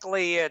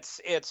 Basically, it's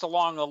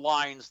along the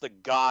lines the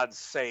gods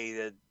say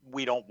that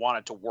we don't want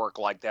it to work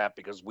like that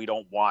because we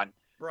don't want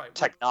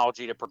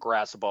technology to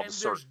progress above a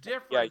certain. And there's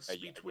difference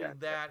between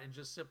that and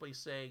just simply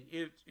saying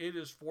it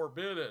is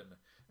forbidden.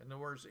 In other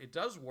words, it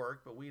does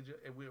work, but we're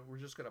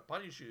just going to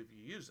punish you if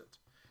you use it.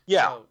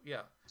 Yeah. So,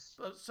 yeah.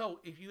 So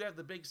if you have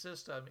the big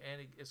system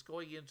and it's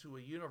going into a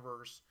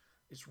universe,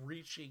 it's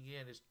reaching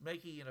in, it's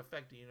making an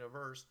effect in the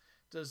universe,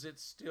 does it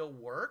still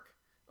work?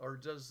 Or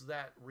does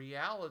that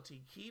reality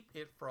keep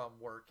it from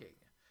working?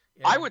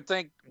 I would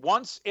think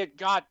once it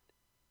got...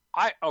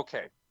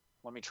 Okay,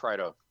 let me try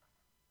to...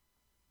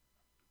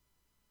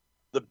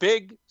 The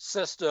big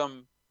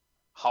system,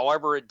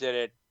 however it did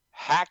it,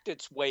 hacked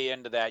its way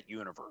into that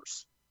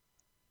universe.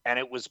 And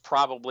it was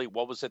probably,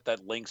 what was it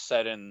that Link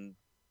said in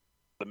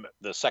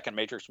the second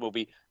Matrix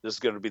movie? This is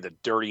going to be the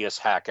dirtiest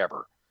hack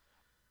ever.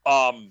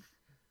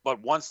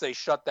 But once they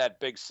shut that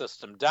big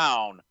system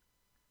down,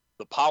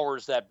 the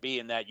powers that be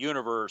in that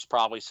universe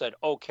probably said,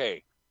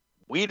 okay,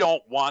 we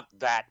don't want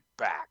that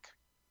back.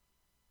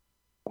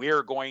 We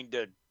are going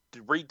to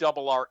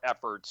redouble our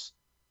efforts.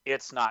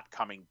 It's not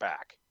coming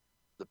back.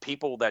 The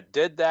people that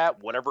did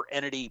that, whatever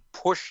entity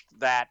pushed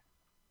that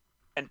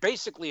and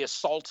basically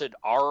assaulted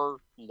our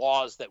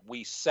laws that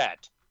we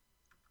set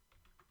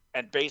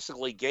and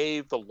basically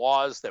gave the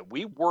laws that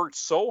we worked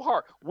so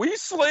hard. We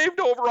slaved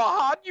over a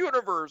hot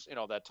universe,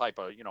 that type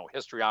of,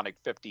 histrionic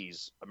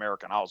 50s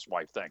American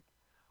housewife thing.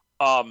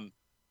 And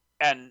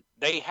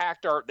they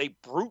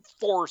brute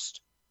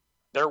forced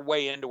their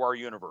way into our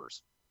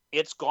universe.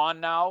 It's gone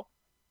now.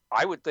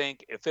 I would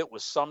think if it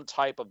was some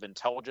type of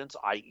intelligence,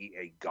 i.e.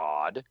 a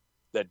god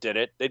that did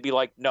it, they'd be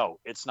like, no,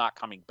 it's not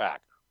coming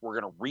back. We're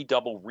going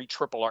to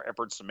triple our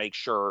efforts to make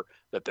sure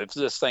that if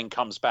this thing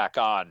comes back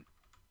on,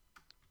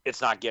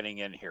 it's not getting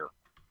in here.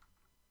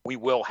 We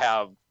will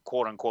have,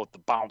 quote unquote, the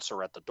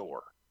bouncer at the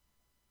door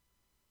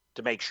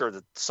to make sure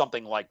that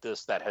something like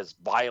this that has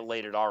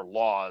violated our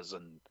laws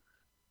and,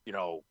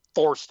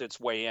 forced its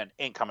way in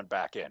ain't coming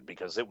back in,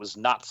 because it was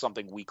not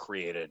something we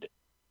created.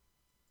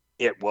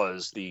 It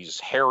was these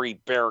hairy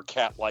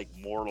bear-cat-like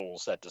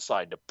mortals that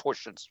decide to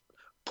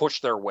push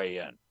their way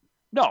in.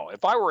 No,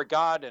 if I were a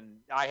god and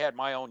I had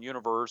my own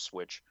universe,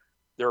 which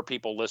there are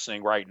people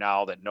listening right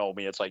now that know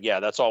me, it's like,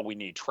 yeah, that's all we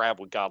need.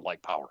 Travel with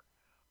godlike power.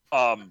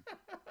 And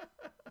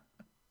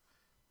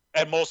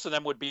most of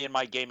them would be in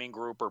my gaming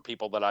group or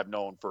people that I've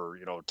known for,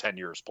 10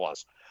 years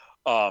plus.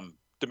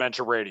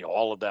 Dementia Radio,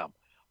 all of them.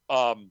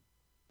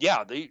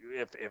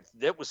 If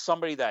it was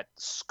somebody that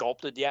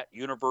sculpted that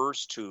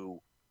universe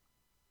to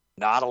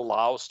not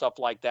allow stuff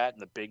like that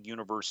and the big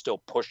universe still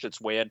pushed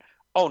its way in,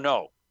 oh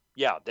no,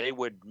 yeah, they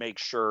would make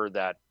sure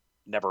that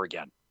never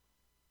again.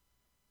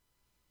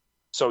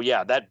 So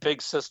yeah, that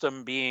big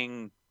system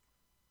being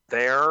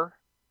there,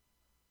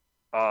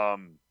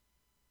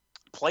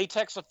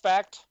 Playtex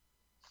effect.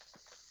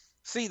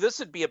 See, this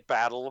would be a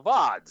battle of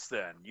odds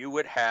then. You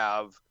would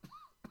have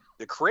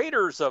the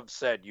creators of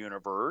said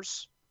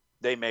universe,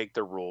 they make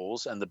the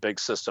rules, and the big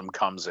system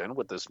comes in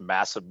with this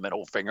massive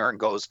middle finger and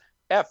goes,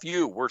 F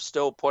you, we're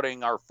still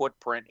putting our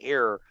footprint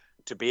here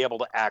to be able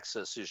to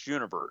access this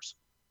universe.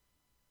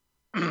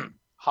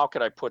 How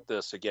could I put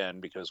this again?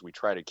 Because we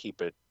try to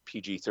keep it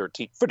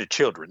PG-13 for the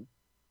children.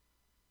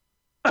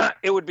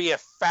 It would be a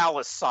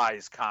phallus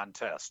size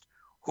contest.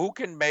 Who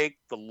can make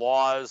the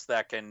laws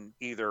that can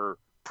either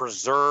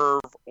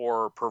preserve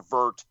or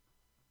pervert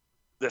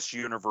this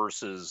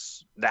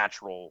universe's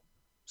natural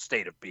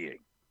state of being?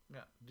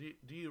 Yeah.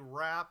 Do you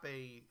wrap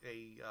a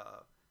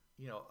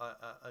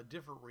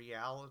different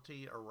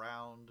reality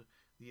around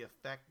the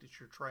effect that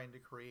you're trying to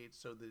create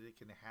so that it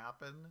can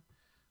happen,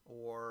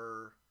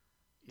 or?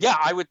 Yeah,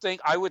 I would think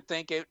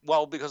it,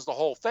 well, because the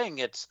whole thing,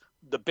 it's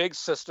the big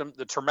system,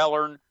 the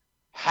Termelern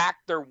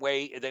hacked their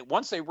way.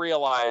 Once they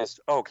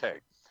realized, okay,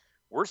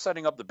 we're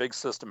setting up the big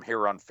system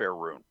here on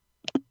Faerun.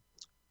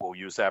 We'll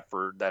use that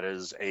that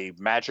is a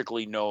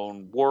magically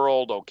known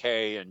world,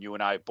 okay, and you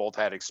and I both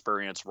had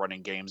experience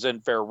running games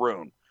in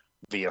Faerun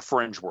via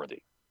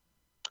Fringeworthy.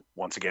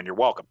 Once again, you're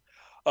welcome.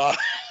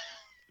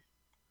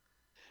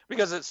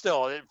 Because it's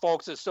still,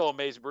 folks, it's still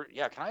amazing.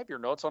 Yeah, can I have your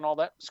notes on all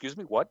that? Excuse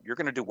me, what? You're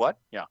going to do what?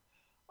 Yeah.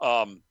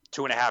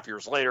 2.5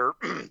 years later.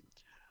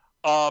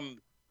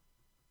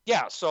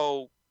 Yeah,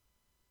 so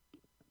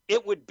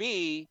it would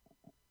be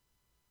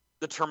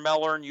the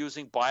Termelern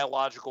using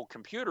biological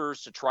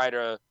computers to try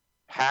to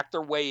hack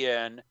their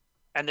way in,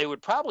 and they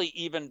would probably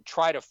even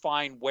try to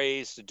find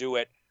ways to do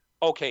it.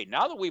 Okay,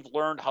 now that we've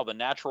learned how the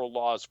natural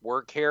laws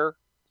work here,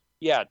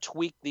 yeah,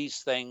 tweak these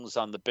things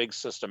on the big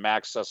system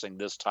accessing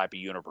this type of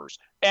universe,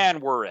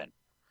 and we're in.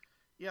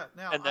 Yeah.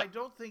 Now, And I that,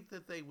 don't think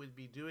that they would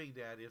be doing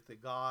that if the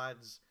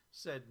gods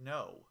said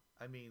no.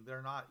 I mean,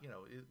 they're not.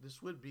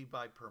 This would be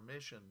by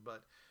permission,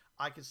 but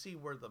I could see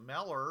where the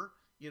Meller,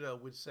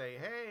 would say,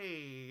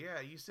 "Hey,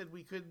 yeah, you said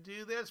we couldn't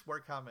do this. We're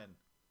coming.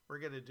 We're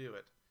going to do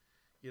it."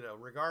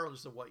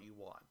 Regardless of what you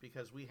want,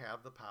 because we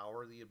have the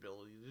power, the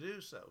ability to do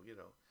so.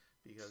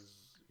 Because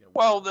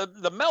well,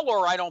 the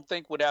Mellor, I don't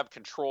think would have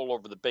control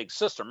over the big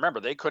system. Remember,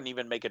 they couldn't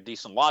even make a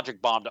decent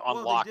logic bomb to well, they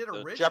unlock did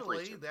the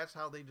Jeffries. originally. That's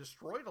how they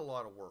destroyed a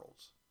lot of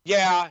worlds.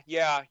 Yeah,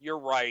 you're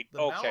right. The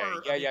Okay,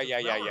 Meller, I yeah, mean, yeah, the yeah,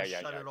 yeah, Meller yeah,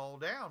 yeah, shut yeah. it all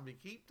down to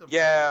keep them from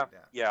Yeah, doing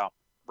that. yeah,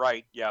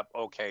 right. Yep.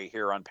 Okay.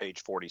 Here on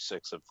page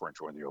 46 of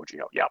French or the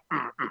OGL. Yeah.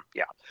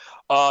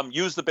 Yeah.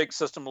 Use the big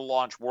system to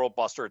launch world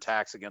buster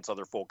attacks against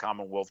other full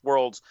Commonwealth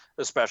worlds,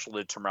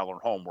 especially Termelor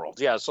home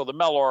worlds. Yeah. So the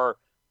Mellor,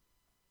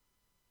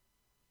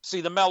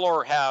 the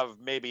Mellor have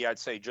maybe I'd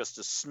say just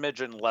a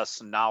smidgen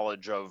less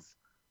knowledge of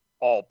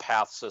all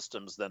path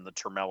systems than the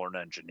Termelor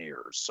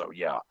engineers. So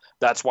yeah,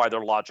 that's why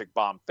their logic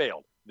bomb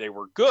failed. They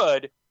were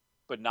good,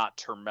 but not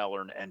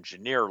Termelor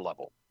engineer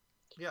level.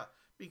 Yeah,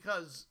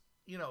 because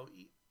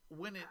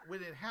when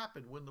it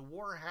happened, when the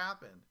war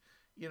happened,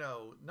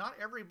 not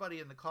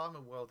everybody in the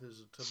Commonwealth is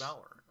a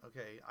Tabeller.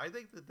 Okay, I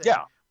think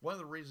that one of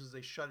the reasons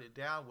they shut it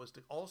down was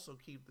to also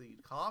keep the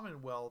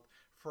Commonwealth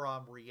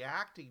from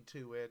reacting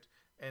to it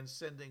and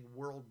sending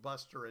world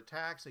buster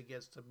attacks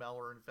against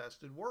Tabeller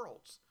infested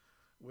worlds.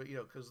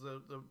 Because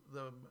the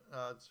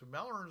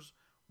Tabellars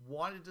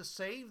wanted to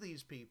save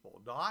these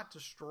people, not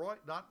destroy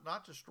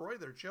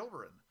their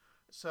children.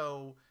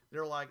 So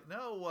they're like,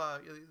 no,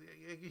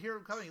 you hear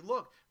them coming.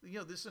 Look,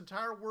 this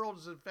entire world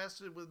is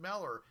infested with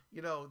Meller.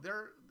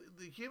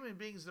 The human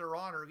beings they're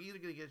on are either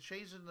going to get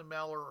chased into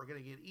Meller or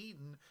going to get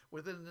eaten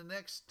within the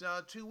next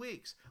 2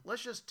 weeks.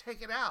 Let's just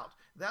take it out.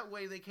 That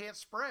way they can't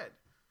spread.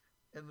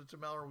 And the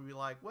Tameller would be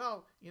like,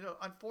 well,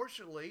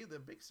 unfortunately, the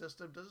big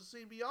system doesn't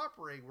seem to be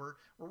operating. We're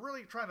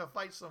really trying to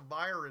fight some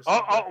virus.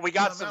 We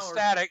got some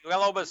static. A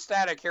little bit of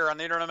static here on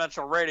the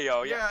interdimensional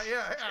radio.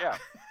 Yeah.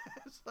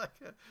 It's like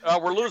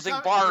we're losing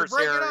bars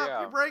here.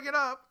 You break it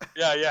up.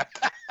 Yeah.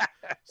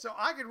 So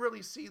I could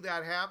really see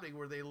that happening,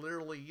 where they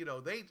literally,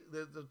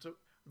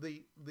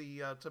 the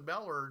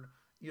Tameller,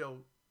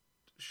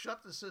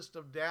 shut the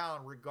system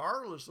down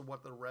regardless of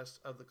what the rest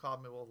of the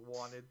Commonwealth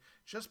wanted,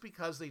 just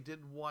because they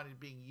didn't want it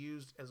being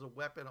used as a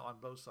weapon on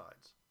both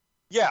sides.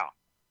 Yeah.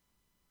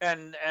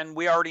 And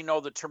we already know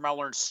that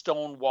Tameller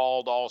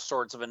stonewalled all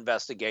sorts of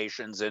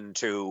investigations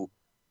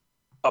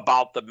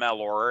about the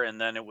Mellor,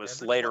 and then it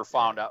was later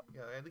found out.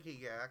 Yeah, and the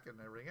Kigak and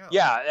everything else.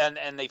 Yeah,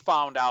 and they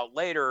found out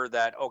later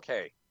that,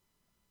 okay,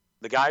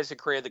 the guys that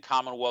created the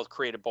Commonwealth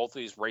created both of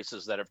these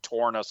races that have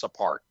torn us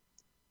apart.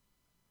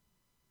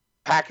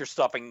 Pack your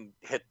stuff and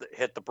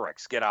hit the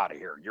bricks. Get out of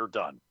here. You're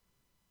done.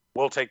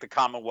 We'll take the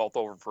Commonwealth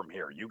over from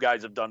here. You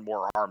guys have done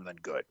more harm than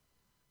good.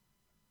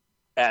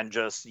 And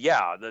just,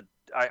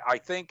 I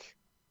think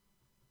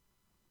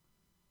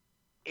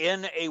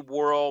in a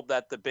world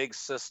that the big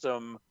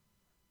system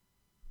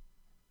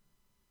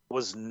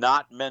was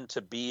not meant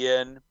to be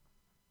in,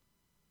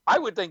 I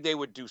would think they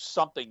would do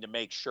something to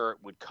make sure it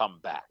would come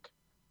back.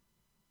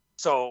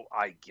 So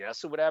I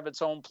guess it would have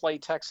its own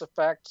playtext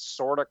effect,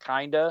 sort of,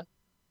 kind of.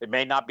 It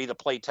may not be the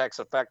playtext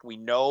effect we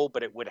know,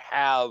 but it would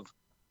have,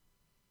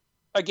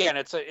 again,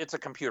 it's a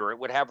computer. It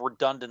would have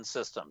redundant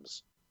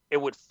systems. It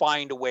would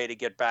find a way to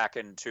get back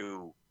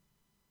into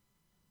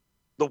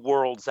the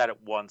worlds that it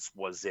once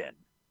was in,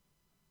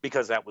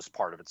 because that was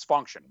part of its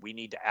function. We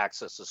need to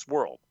access this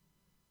world.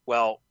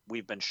 Well,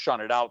 we've been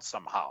shunted out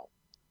somehow.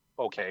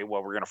 Okay,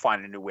 well, we're going to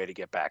find a new way to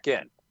get back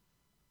in.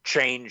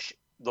 Change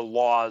the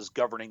laws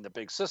governing the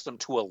big system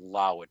to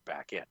allow it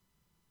back in.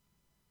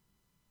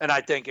 And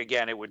I think,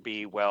 again, it would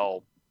be,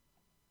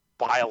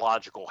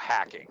 biological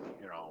hacking,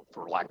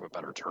 for lack of a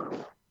better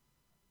term.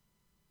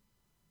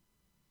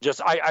 Just,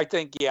 I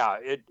think,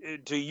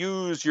 to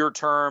use your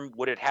term,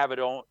 would it have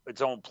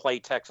its own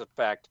playtext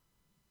effect?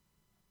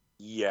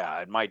 Yeah,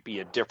 it might be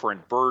a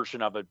different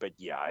version of it, but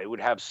it would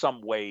have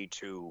some way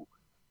to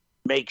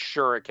make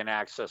sure it can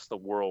access the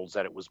worlds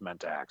that it was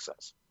meant to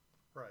access.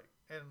 Right.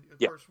 And, of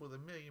course, with a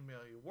million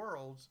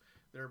worlds,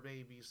 there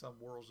may be some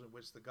worlds in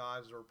which the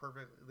gods are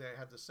perfect. They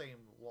have the same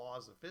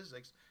laws of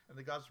physics, and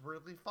the gods are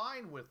perfectly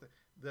fine with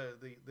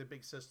the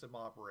big system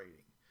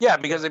operating. Yeah,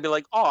 because they'd be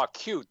like, oh,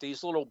 cute,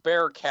 these little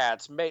bear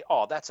cats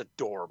that's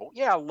adorable.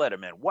 Yeah, let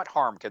them in. What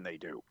harm can they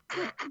do?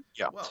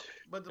 Yeah. Well,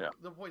 but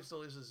the point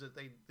still is that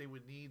they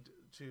would need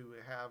to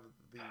have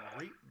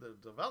the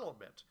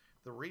development,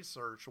 the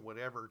research, or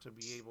whatever, to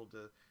be able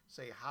to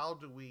say, how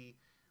do we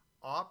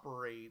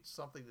operate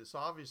something that's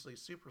obviously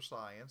super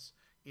science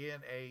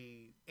in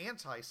a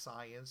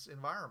anti-science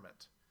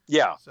environment.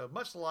 Yeah. So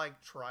much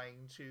like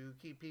trying to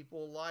keep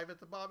people alive at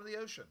the bottom of the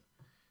ocean.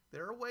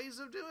 There are ways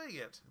of doing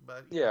it,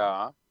 but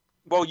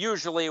well,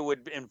 usually it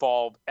would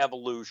involve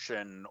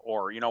evolution,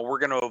 or we're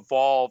going to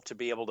evolve to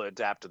be able to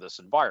adapt to this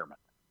environment.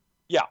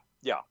 Yeah.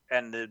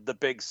 And the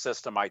big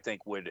system, I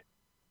think, would,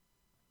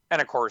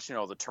 and of course, the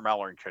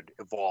Tameller could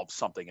evolve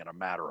something in a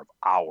matter of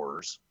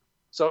hours.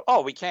 So,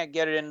 we can't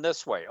get it in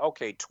this way.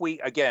 Okay,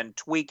 tweak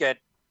it,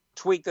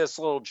 tweak this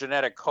little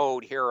genetic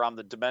code here on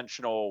the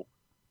dimensional,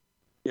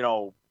 you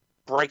know,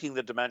 breaking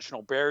the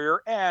dimensional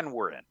barrier, and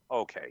we're in.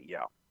 Okay,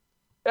 yeah.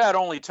 That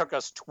only took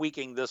us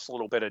tweaking this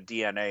little bit of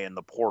DNA in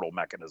the portal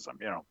mechanism,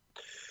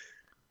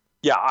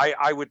 Yeah,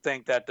 I would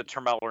think that the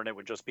Termelern, it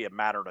would just be a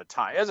matter of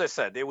time. As I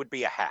said, it would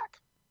be a hack.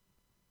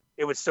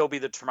 It would still be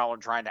the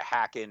Termelern trying to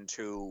hack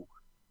into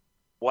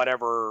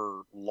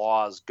whatever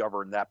laws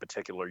govern that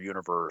particular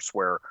universe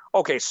where,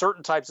 okay,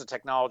 certain types of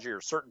technology or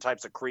certain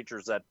types of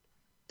creatures that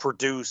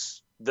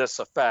produce this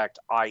effect,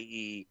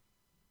 i.e.,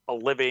 a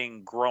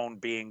living, grown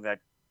being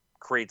that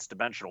creates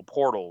dimensional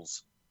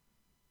portals.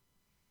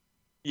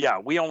 Yeah,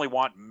 we only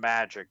want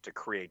magic to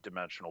create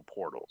dimensional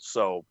portals.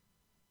 So,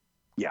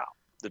 yeah,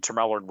 the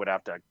Termelern would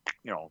have to,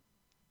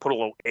 put a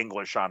little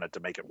English on it to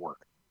make it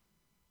work.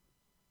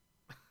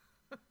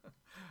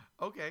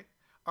 Okay.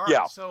 All right.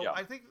 Yeah, So yeah.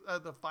 I think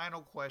the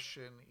final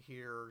question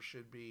here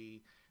should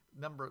be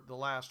the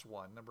last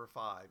one, number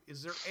 5.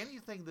 Is there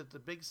anything that the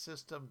big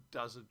system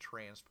doesn't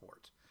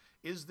transport?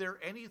 Is there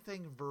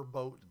anything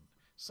verboten?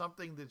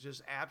 Something that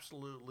just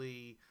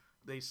absolutely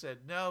they said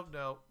no,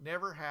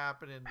 never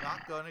happened, and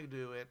not going to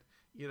do it.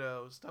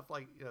 Stuff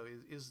like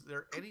is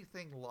there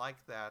anything like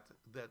that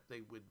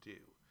they would do?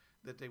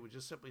 That they would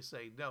just simply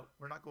say no,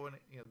 we're not going.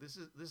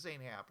 This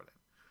ain't happening.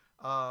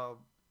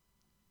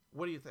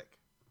 What do you think?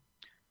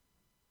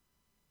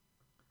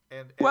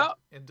 And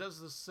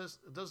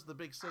does the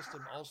big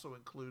system also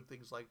include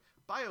things like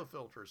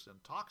biofilters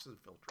and toxin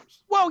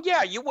filters? Well,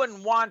 yeah, you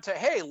wouldn't want to,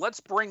 hey, let's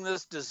bring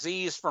this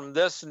disease from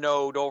this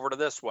node over to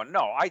this one.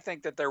 No, I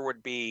think that there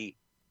would be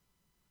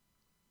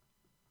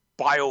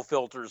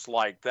biofilters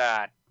like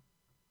that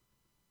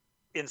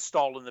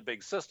installed in the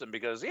big system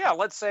because, yeah,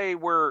 let's say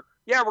we're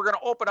going to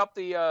open up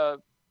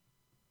the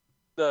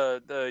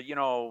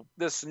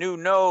this new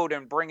node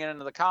and bring it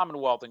into the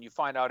Commonwealth, and you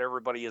find out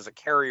everybody is a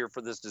carrier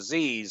for this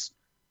disease.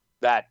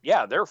 That,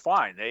 yeah, they're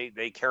fine.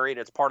 They carry it.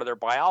 It's part of their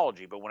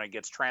biology. But when it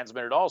gets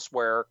transmitted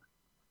elsewhere,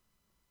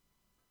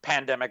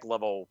 pandemic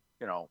level,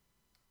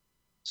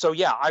 So,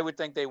 yeah, I would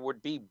think they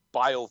would be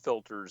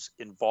biofilters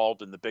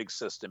involved in the big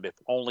system, if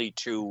only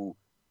to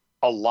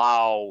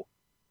allow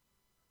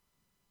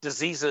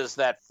diseases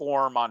that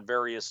form on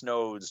various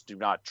nodes do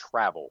not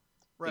travel.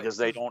 Right, because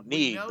they don't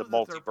need the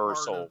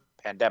multiversal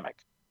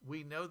pandemic.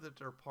 We know that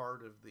they're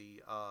part of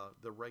the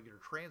regular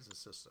transit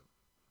system.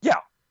 Yeah.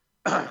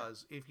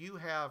 Because if you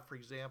have, for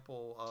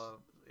example,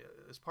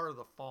 as part of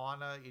the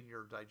fauna in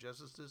your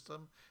digestive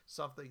system,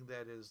 something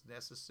that is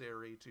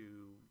necessary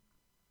to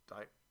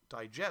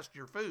digest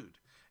your food,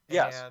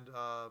 yes, and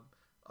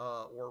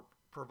or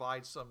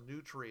provide some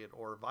nutrient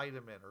or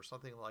vitamin or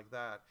something like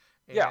that,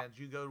 and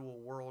you go to a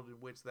world in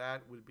which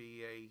that would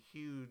be a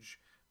huge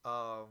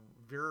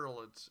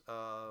virulent,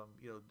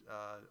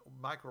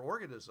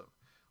 microorganism.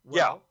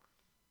 Well,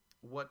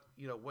 what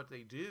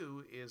they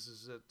do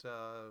is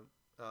that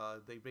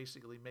they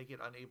basically make it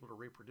unable to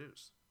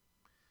reproduce.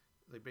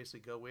 They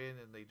basically go in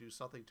and they do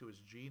something to its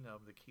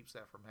genome that keeps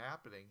that from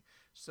happening,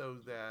 so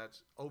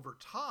that over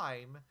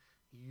time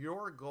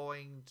you're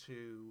going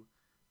to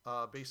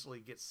basically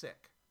get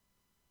sick.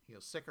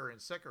 Sicker and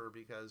sicker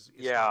because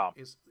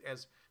it's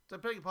as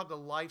depending upon the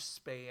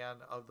lifespan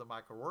of the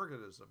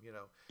microorganism.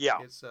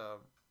 It's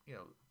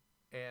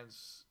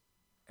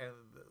and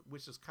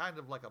which is kind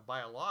of like a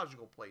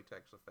biological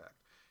Playtex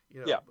effect.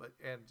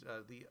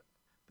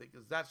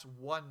 Because that's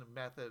one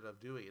method of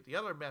doing it. The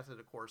other method,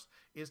 of course,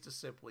 is to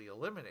simply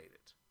eliminate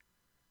it.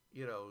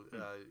 You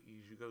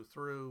go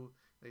through,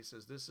 they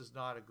says this is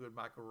not a good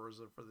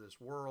microorganism for this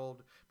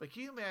world. But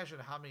can you imagine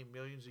how many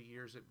millions of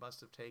years it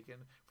must have taken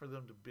for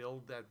them to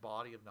build that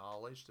body of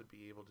knowledge to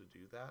be able to do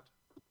that?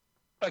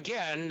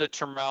 Again, the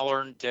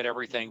Termelern did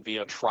everything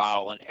via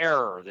trial and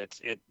error.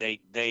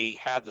 They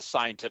had the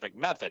scientific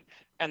method,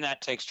 and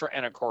that takes.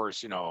 And of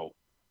course,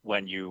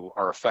 when you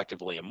are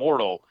effectively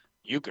immortal,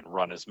 you can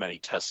run as many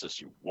tests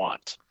as you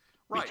want,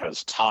 right?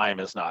 Because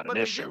time is not an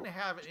issue. But they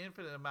didn't have an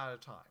infinite amount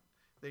of time.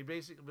 They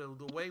basically,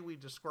 the way we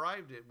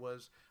described it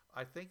was,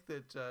 I think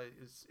that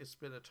it's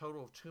been a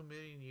total of 2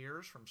 million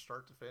years from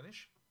start to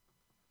finish.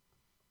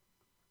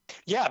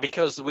 Yeah,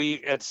 because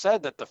we had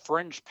said that the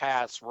fringe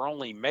paths were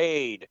only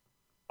made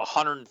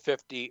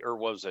 150, or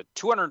was it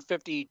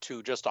 250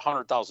 to just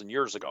 100,000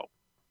 years ago.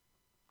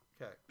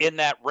 Okay. In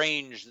that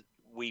range,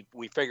 we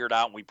figured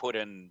out, and we put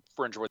in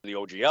fringe with the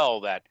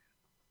OGL that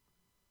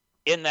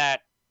in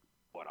that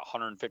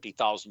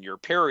 150,000 year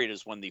period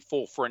is when the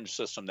full fringe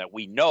system that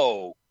we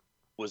know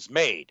was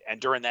made, and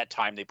during that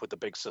time they put the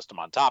big system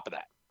on top of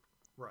that.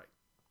 Right.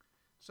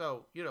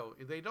 So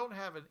they don't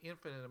have an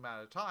infinite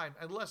amount of time,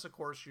 unless of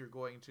course you're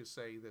going to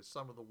say that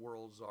some of the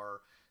worlds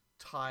are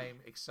time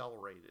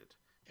accelerated,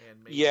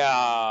 and maybe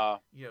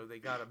they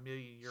got 1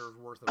 million years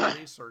worth of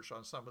research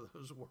on some of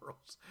those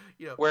worlds.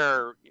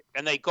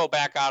 And they go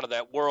back out of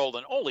that world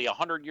and only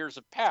 100 years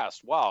have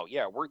passed. Wow,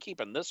 yeah, we're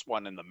keeping this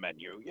one in the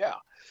menu. Yeah.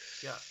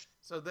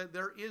 So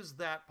there is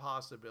that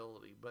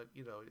possibility, but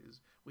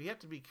we have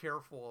to be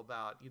careful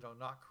about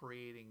not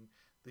creating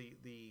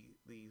the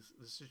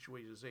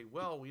situation to say,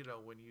 well,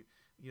 when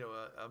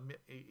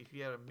if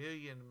you had a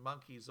million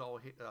monkeys all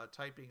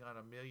typing on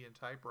a million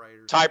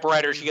typewriters,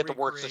 Typewriters, they you get the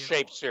works of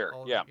recreate Shakespeare.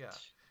 Yeah. yeah.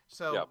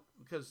 So Yeah.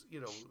 because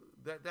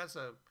that's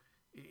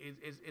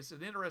it's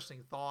an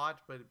interesting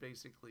thought, but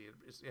basically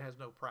it has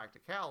no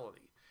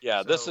practicality.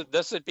 Yeah, So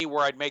this would be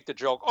where I'd make the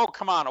joke. Oh,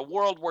 come on, a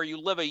world where you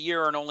live a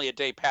year and only a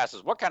day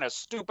passes. What kind of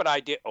stupid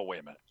idea? Oh, wait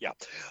a minute. Yeah,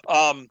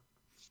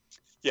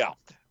 yeah.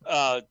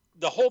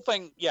 The whole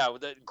thing. Yeah,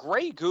 the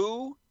gray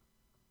goo.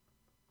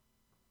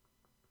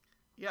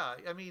 yeah,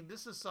 I mean,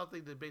 this is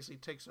something that basically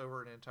takes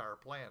over an entire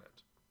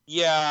planet.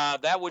 Yeah,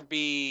 that would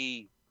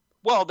be.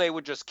 Well, they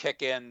would just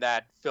kick in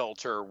that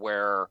filter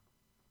where,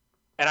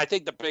 and I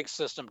think the big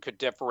system could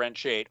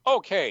differentiate.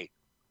 Okay,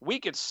 we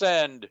could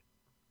send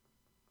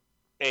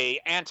a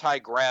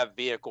anti-grav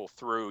vehicle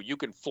through. You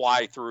can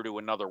fly through to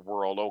another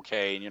world,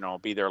 okay,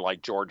 and be there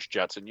like George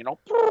Jetson,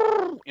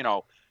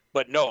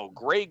 But no,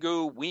 gray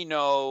goo. We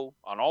know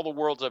on all the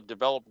worlds that have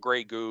developed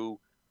gray goo,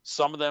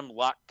 some of them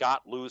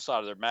got loose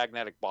out of their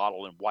magnetic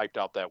bottle and wiped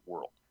out that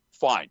world.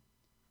 Fine.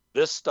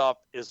 This stuff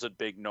is a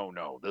big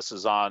no-no. This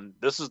is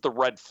the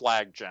red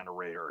flag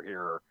generator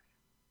here.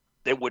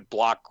 It would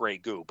block gray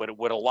goo, but it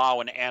would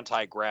allow an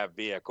anti-grav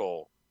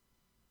vehicle,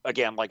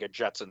 again, like a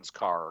Jetsons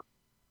car,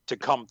 to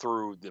come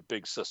through the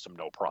big system,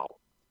 no problem.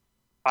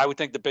 I would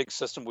think the big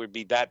system would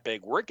be that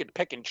big where it could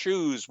pick and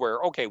choose where,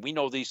 okay, we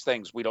know these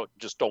things we don't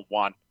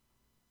want.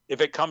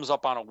 If it comes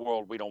up on a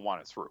world, we don't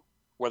want it through,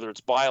 whether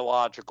it's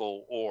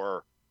biological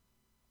or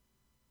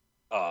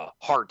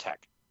hard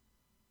tech.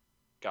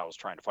 God, I was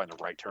trying to find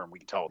the right term. We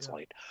can tell it's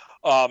late.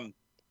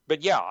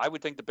 But yeah, I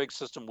would think the big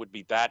system would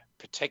be that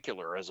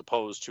particular as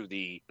opposed to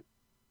the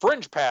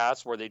fringe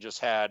paths where they just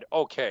had,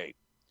 okay,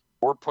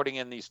 we're putting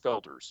in these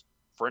filters.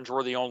 Fringe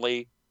were the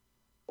only.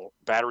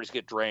 Batteries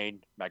get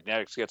drained,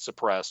 magnetics get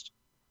suppressed,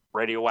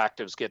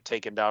 radioactives get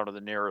taken down to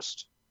the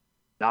nearest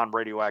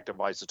non-radioactive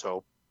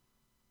isotope.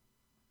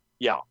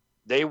 Yeah,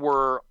 they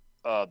were.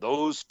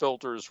 Those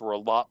filters were a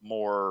lot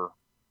more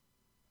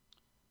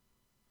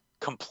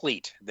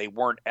complete. They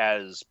weren't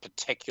as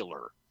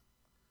particular.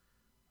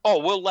 Oh,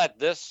 we'll let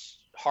this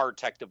hard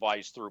tech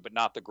device through, but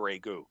not the gray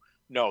goo.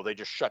 No, they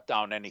just shut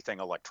down anything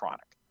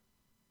electronic.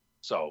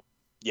 So,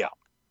 yeah,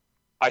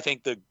 I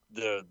think the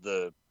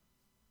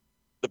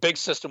big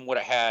system would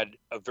have had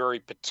a very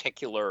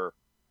particular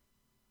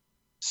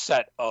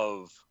set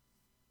of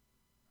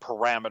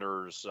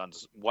parameters on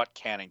what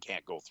can and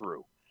can't go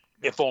through,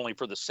 if only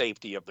for the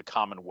safety of the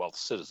Commonwealth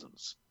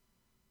citizens.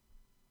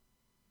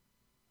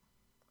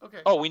 Okay.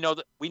 Oh, we know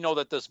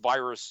that this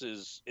virus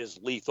is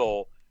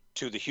lethal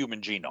to the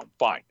human genome.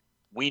 Fine.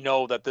 We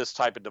know that this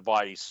type of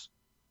device,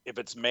 if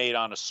it's made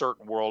on a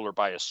certain world or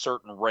by a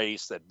certain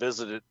race that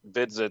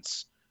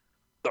visits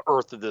the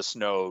Earth of this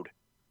node,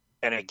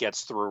 and it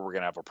gets through, we're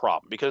going to have a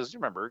problem. Because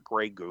remember,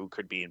 gray goo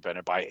could be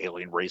invented by an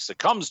alien race that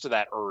comes to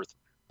that Earth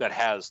that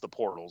has the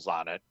portals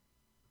on it,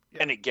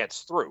 and it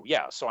gets through.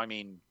 Yeah, so I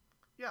mean...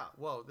 Yeah,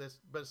 well,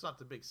 but it's not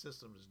the big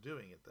system is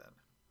doing it then.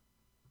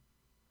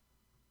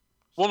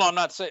 Well, no, I'm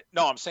not saying...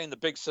 No, I'm saying the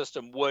big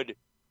system would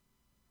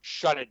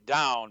shut it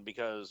down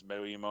because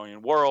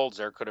million worlds,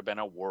 there could have been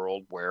a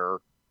world where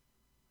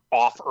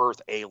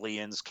off-Earth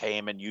aliens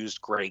came and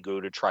used gray goo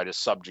to try to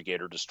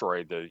subjugate or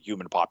destroy the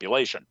human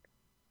population.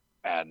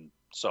 And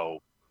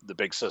so the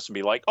big system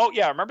be like, oh,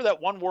 yeah, remember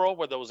that one world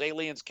where those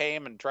aliens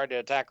came and tried to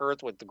attack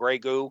Earth with the gray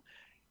goo?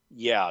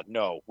 Yeah,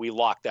 no, we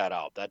locked that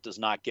out. That does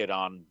not get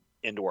on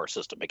into our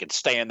system. It can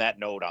stay in that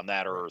node on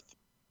that Earth.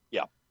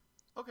 Yeah.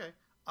 Okay.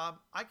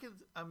 I can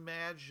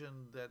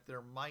imagine that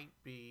there might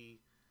be,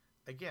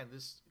 again,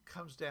 this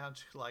comes down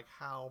to like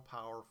how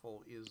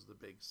powerful is the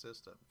big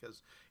system,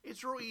 because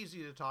it's real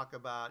easy to talk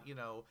about,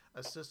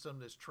 a system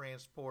that's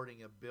transporting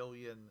 1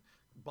 billion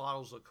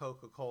bottles of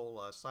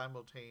Coca-Cola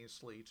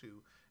simultaneously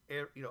to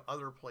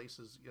other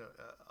places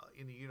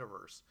in the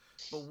universe.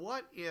 But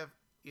what if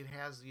it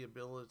has the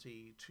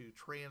ability to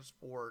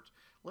transport,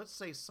 let's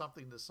say,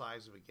 something the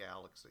size of a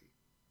galaxy?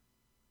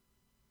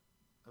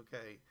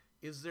 Okay,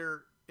 is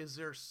there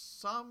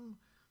some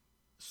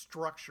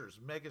structures,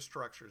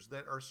 megastructures,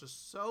 that are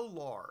just so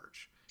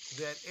large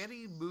that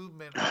any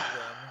movement of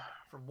them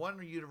from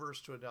one universe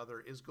to another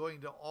is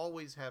going to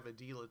always have a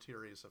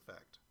deleterious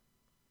effect?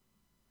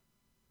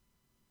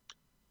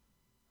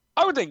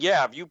 I would think,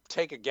 yeah, if you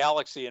take a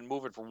galaxy and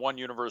move it from one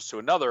universe to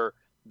another,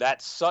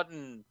 that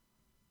sudden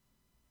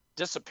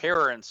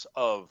disappearance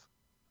of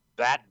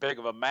that big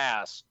of a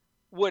mass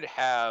would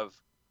have,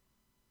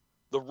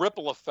 the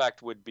ripple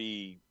effect would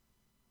be,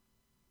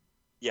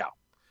 yeah.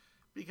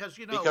 Because,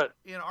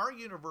 in our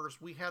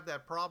universe, we have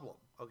that problem,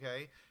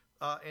 okay?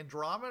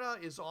 Andromeda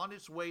is on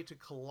its way to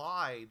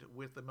collide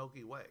with the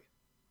Milky Way.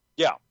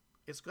 Yeah.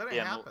 It's going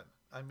to happen.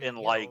 I mean, in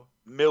like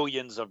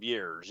millions of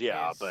years,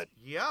 yeah, but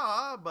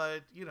yeah,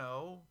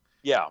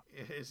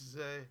 it's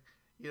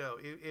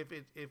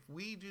if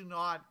we do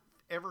not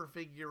ever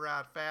figure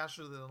out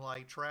faster than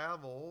light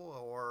travel,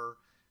 or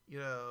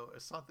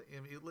something. I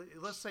mean,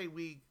 let's say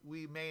we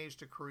manage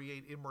to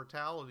create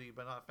immortality,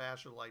 but not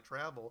faster light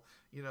travel.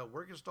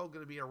 We're still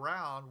going to be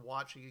around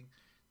watching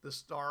the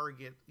stars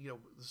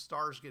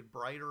get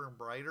brighter and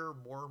brighter,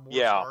 more and more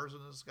Yeah. stars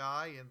in the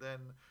sky, and then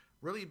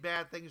really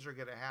bad things are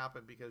going to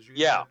happen because you're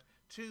going to Yeah. have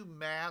two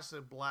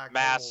massive black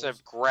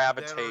Massive holes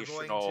gravitational.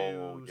 that are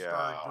going to Yeah.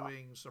 start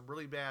doing some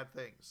really bad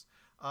things.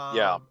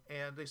 Yeah.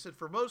 And they said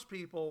for most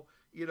people,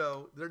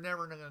 they're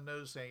never going to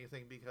notice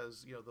anything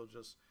because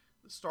the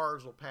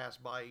stars will pass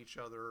by each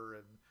other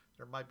and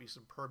there might be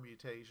some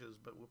permutations,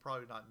 but we'll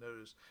probably not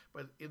notice.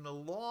 But in the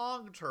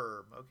long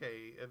term,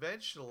 okay,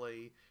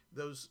 eventually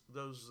those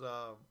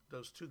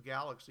two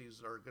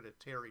galaxies are going to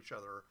tear each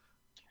other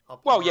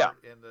apart, Well, yeah.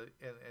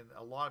 and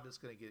a lot of it's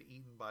going to get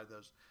eaten by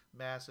those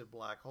massive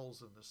black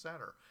holes in the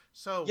center.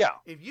 So Yeah.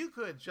 if you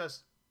could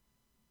just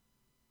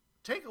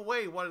take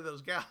away one of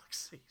those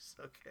galaxies,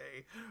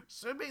 okay,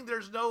 assuming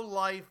there's no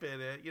life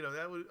in it,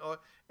 that would,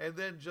 and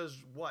then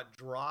just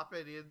drop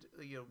it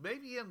in,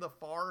 maybe in the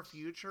far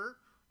future.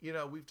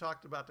 We've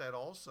talked about that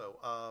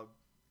also.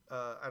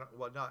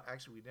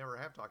 We never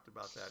have talked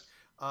about that.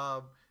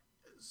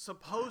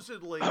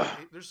 Supposedly,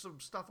 there's some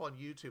stuff on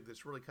YouTube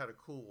that's really kind of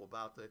cool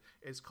about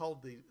it's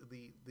called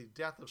the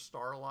death of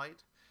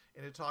starlight,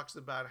 and it talks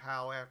about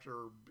how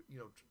after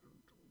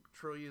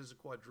trillions and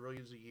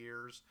quadrillions of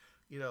years,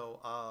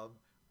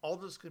 all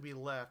that's going to be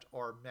left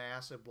are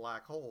massive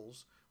black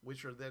holes,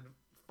 which are then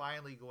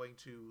finally going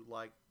to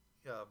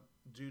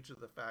due to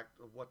the fact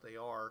of what they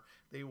are,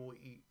 they will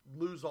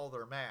lose all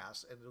their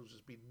mass, and there'll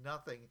just be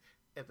nothing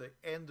at the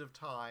end of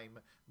time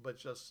but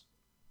just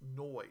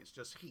noise,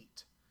 just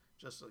heat.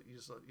 Just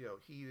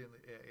heat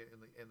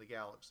in the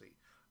galaxy,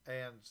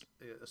 and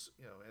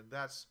and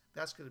that's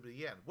going to be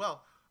the end.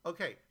 Well,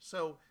 okay,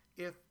 so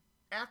if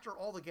after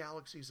all the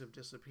galaxies have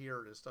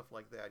disappeared and stuff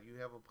like that, you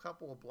have a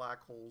couple of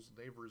black holes and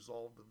they've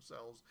resolved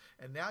themselves,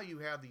 and now you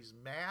have these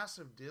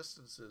massive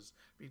distances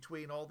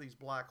between all these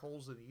black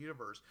holes in the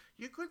universe.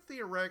 You could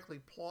theoretically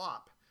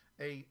plop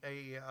an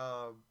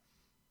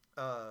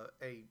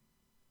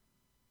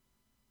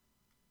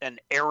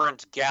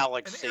errant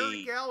galaxy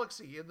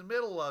in the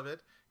middle of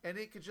it, and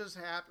it could just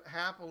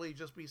happily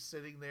just be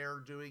sitting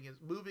there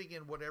moving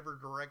in whatever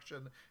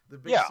direction the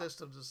big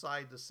systems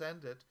decide to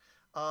send it,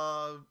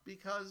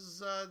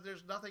 because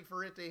there's nothing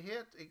for it to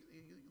hit.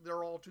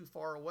 They're all too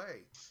far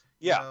away.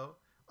 Yeah.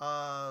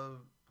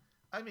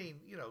 I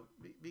mean,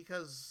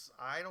 because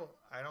I don't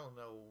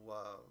know.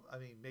 I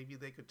mean, maybe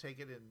they could take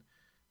it in.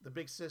 The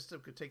big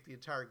system could take the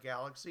entire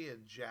galaxy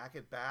and jack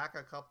it back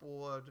a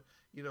couple of,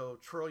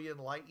 trillion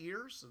light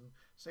years and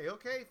say,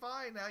 okay,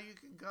 fine, now you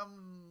can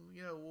come,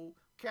 we'll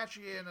catch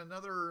you in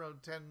another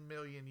 10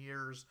 million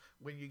years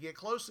when you get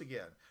close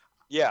again.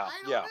 Yeah.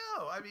 I don't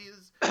know. I mean,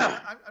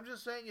 I'm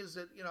just saying is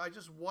that, I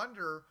just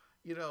wonder,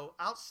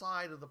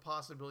 outside of the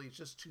possibility it's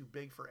just too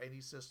big for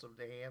any system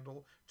to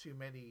handle, too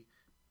many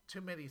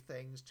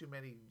things,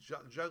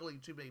 juggling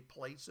too many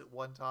plates at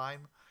one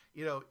time,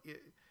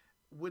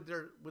 would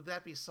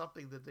that be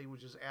something that they would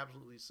just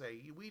absolutely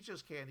say, we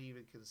just can't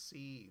even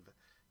conceive,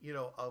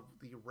 of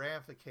the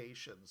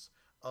ramifications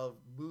of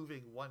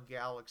moving one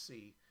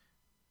galaxy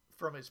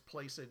from its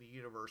place in the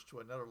universe to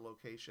another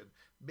location?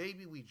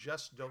 Maybe we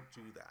just don't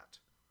do that.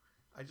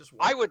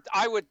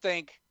 I would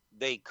think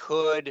they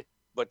could,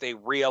 but they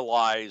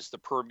realize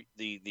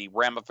the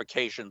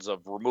ramifications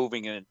of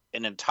removing an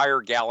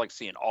entire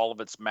galaxy and all of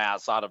its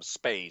mass out of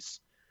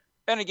space.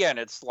 And again,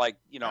 it's like,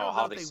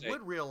 how they say,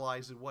 would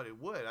realize what it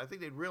would. I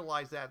think they'd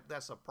realize that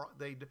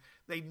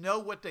they know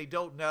what they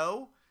don't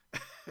know.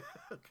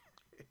 Okay.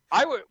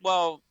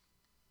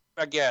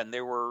 Again,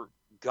 they were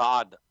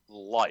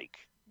God-like.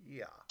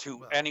 Yeah.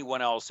 To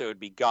anyone else, they would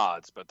be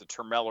gods, but the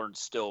Termellans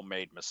still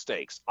made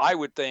mistakes. I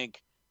would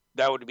think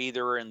that would be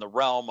either in the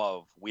realm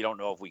of, we don't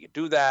know if we could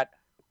do that,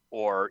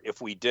 or if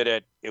we did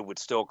it, it would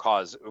still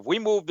cause, if we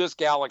move this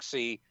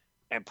galaxy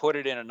and put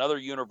it in another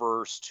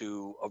universe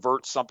to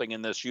avert something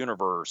in this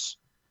universe,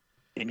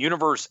 in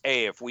universe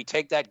A, if we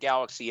take that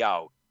galaxy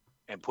out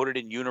and put it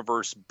in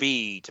universe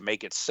B to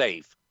make it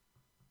safe,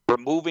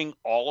 removing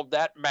all of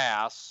that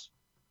mass,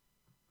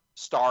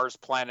 stars,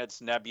 planets,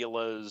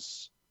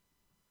 nebulas,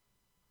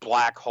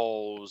 black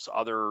holes,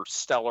 other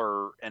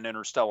stellar and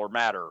interstellar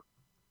matter.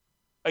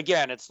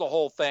 Again, it's the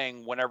whole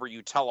thing. Whenever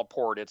you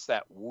teleport, it's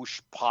that whoosh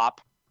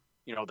pop,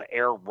 the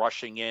air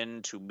rushing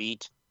in to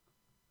meet.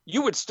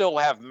 You would still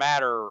have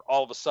matter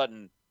all of a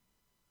sudden,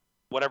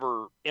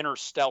 whatever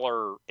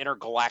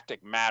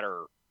intergalactic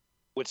matter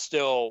would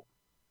still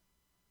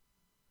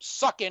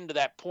suck into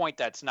that point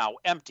that's now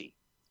empty.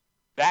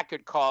 That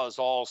could cause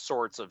all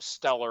sorts of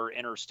stellar,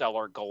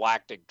 interstellar,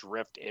 galactic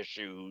drift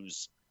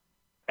issues.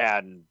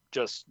 And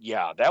just,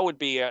 that would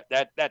be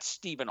that's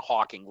Stephen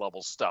Hawking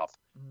level stuff.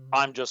 Mm-hmm.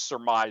 I'm just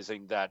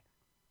surmising that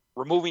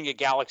removing a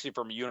galaxy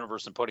from a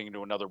universe and putting it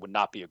into another would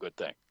not be a good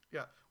thing.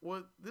 Yeah,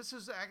 well,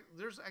 there's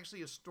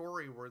actually a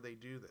story where they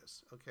do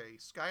this. Okay,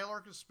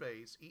 Skylark of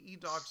Space, E.E.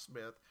 Doc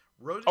Smith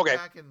wrote it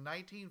back in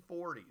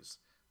 1940s.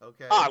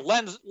 Okay.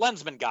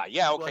 Lensman guy.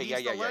 Yeah. Okay. Well, he's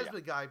Yeah. the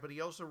Lensman guy, but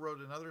he also wrote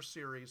another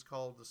series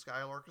called The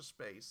Skylark of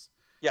Space.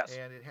 Yes.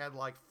 And it had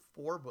like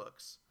 4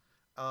 books.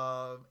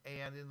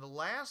 And in the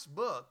last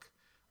book,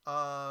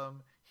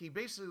 he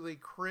basically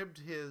cribbed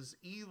his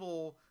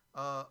evil,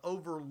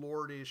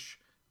 overlordish,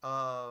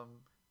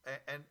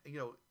 and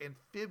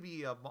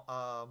amphibia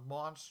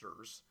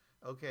monsters,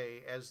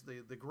 okay, as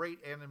the great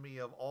enemy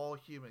of all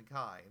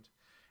humankind.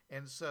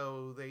 And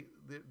so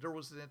there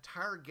was an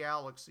entire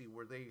galaxy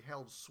where they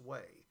held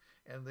sway,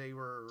 and they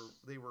were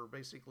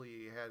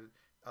basically had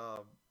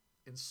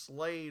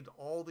enslaved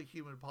all the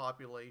human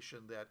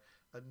population that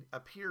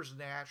appears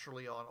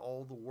naturally on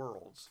all the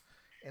worlds.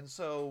 And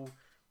so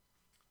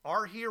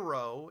our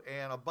hero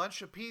and a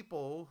bunch of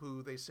people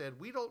who they said,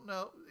 we don't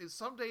know,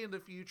 someday in the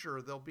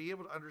future they'll be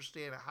able to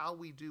understand how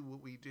we do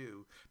what we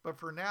do, but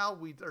for now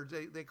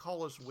they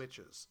call us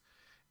witches.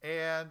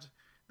 And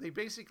they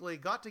basically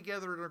got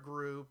together in a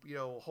group,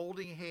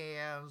 holding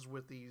hands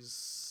with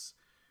these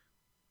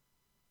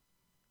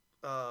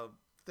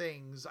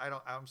things.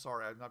 I'm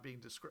sorry, I'm not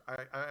being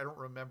I don't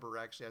remember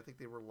actually. I think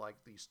they were like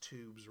these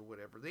tubes or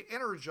whatever. They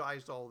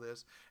energized all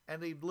this,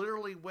 and they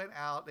literally went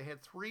out. They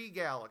had 3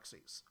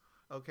 galaxies.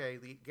 Okay,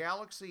 the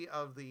galaxy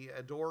of the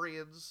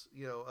Adorians,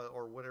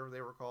 or whatever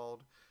they were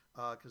called,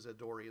 because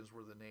Adorians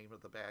were the name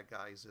of the bad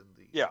guys in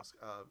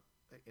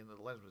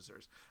the Lensman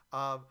series.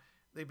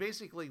 They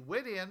basically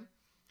went in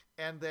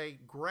and they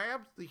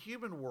grabbed the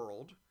human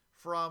world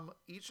from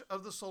each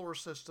of the solar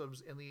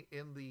systems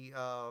in the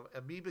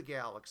Amoeba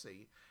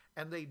galaxy,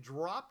 and they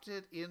dropped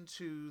it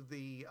into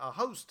the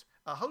host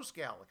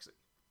galaxy.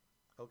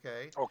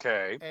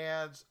 Okay.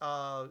 And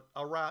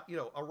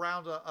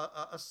around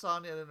a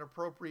sun at an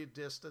appropriate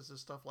distance and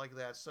stuff like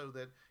that, so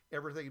that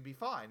everything would be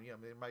fine.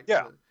 They might.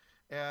 Yeah.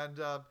 And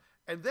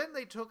then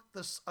they took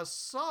a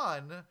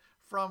sun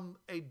from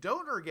a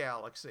donor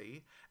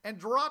galaxy and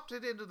dropped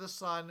it into the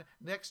sun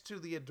next to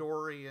the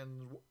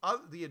Adorian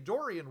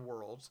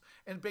worlds,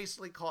 and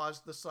basically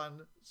caused the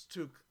sun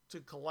to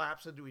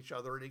collapse into each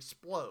other and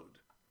explode.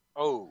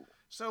 Oh.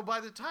 So by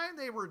the time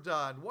they were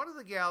done, one of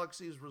the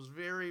galaxies was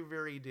very,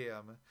 very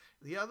dim.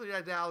 The other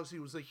galaxy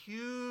was a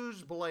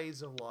huge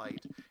blaze of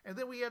light. And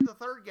then we had the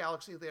third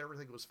galaxy that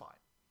everything was fine.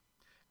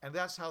 And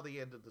that's how they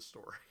ended the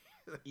story.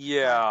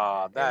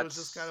 Yeah, it was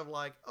just kind of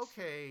like,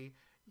 okay,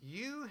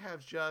 you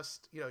have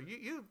just,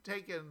 you've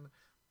taken,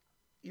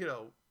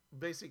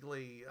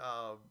 basically,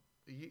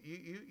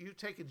 you've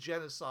taken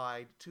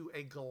genocide to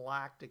a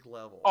galactic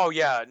level. Oh,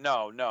 yeah,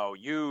 no,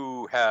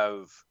 you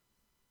have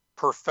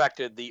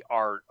perfected the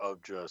art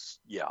of just,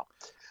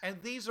 And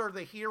these are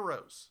the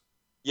heroes.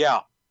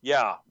 Yeah.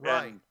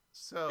 Right. And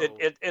so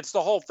it's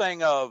the whole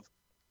thing of,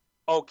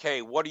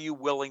 okay, what are you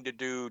willing to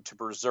do to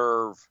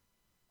preserve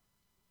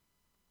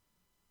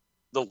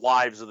the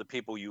lives of the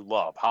people you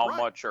love? How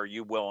much are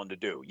you willing to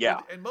do?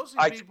 Yeah. And most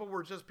of the people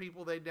were just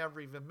people they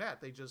never even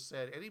met. They just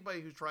said,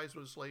 anybody who tries to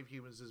enslave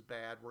humans is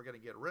bad. We're going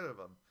to get rid of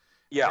them.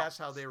 Yeah. And that's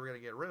how they were going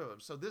to get rid of them.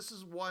 So this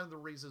is one of the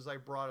reasons I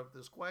brought up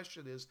this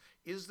question is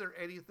there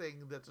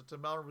anything that the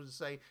Tamelran would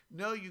say,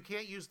 no, you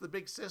can't use the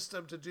big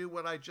system to do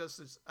what I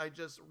just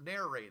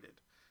narrated?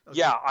 Okay,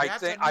 yeah, I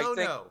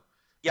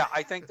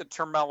think the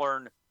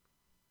Tamelran,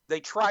 they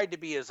tried to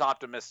be as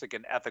optimistic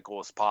and ethical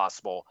as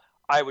possible.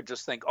 I would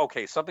just think,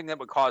 okay, something that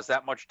would cause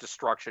that much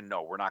destruction,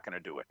 no, we're not going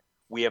to do it.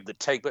 We have the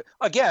take, but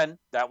again,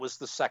 that was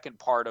the second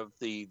part of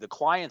the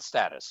client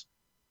status.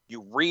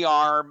 You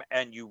rearm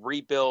and you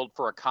rebuild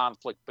for a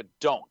conflict, but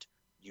don't.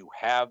 You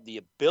have the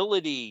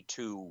ability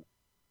to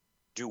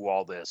do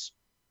all this.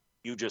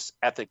 You just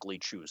ethically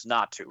choose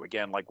not to.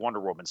 Again, like Wonder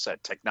Woman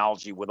said,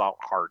 technology without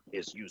heart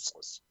is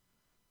useless.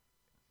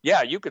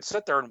 Yeah, you could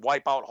sit there and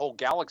wipe out whole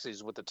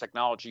galaxies with the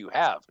technology you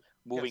have,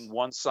 moving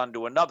one sun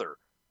to another,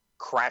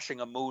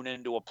 crashing a moon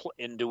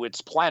into its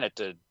planet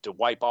to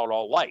wipe out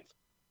all life.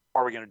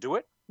 Are we going to do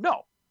it?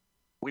 No.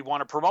 We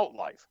want to promote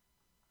life.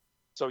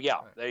 So, yeah,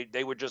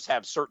 they would just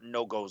have certain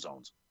no-go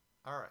zones.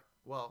 All right.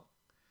 Well,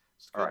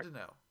 it's good to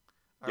know.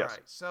 All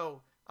right.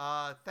 So,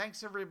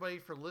 thanks, everybody,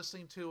 for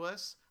listening to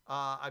us.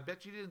 I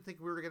bet you didn't think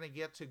we were going to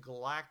get to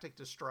galactic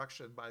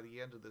destruction by the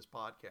end of this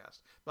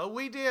podcast. But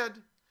we did.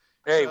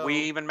 Hey, we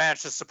even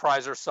managed to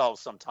surprise ourselves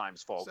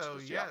sometimes, folks. So,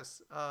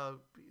 yes.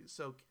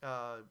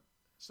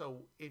 So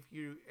if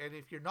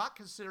you're not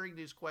considering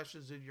these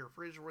questions in your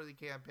Fridge-worthy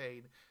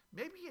campaign,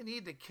 maybe you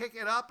need to kick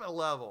it up a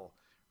level,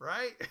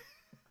 right?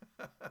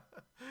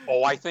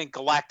 Oh, I think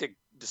galactic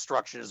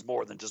destruction is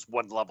more than just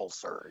one level,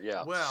 sir.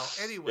 Yeah. Well,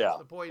 anyways,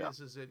 the point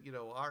is that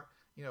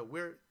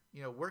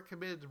we're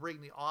committed to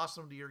bringing the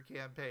awesome to your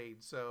campaign.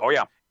 So,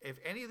 if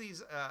any of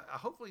these,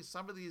 hopefully,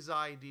 some of these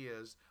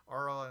ideas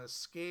are on a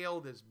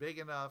scale that's big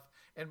enough.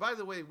 And by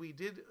the way, we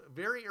did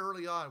very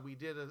early on. We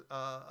did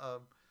a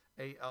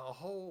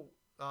whole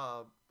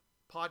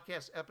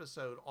podcast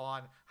episode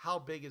on how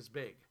big is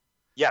big.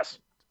 Yes.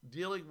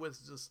 Dealing with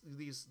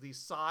these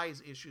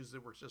size issues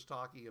that we're just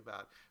talking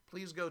about.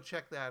 Please go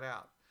check that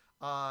out.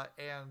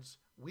 And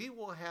we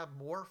will have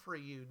more for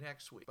you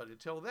next week. But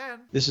until then,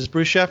 this is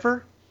Bruce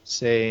Sheffer.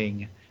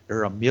 saying there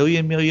are a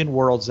million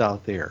worlds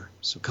out there,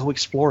 so go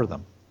explore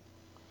them.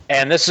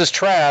 And this is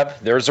Trav.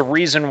 There's a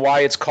reason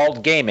why it's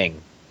called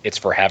gaming. It's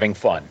for having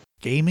fun.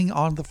 Gaming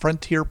on the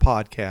Frontier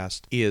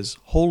podcast is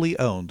wholly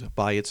owned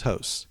by its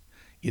hosts.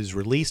 It is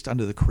released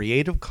under the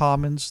Creative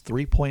Commons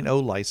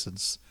 3.0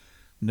 license.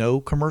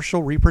 No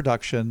commercial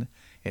reproduction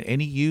and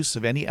any use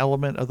of any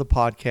element of the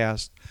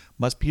podcast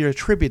must be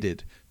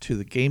attributed to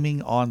the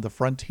Gaming on the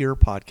Frontier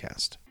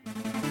podcast.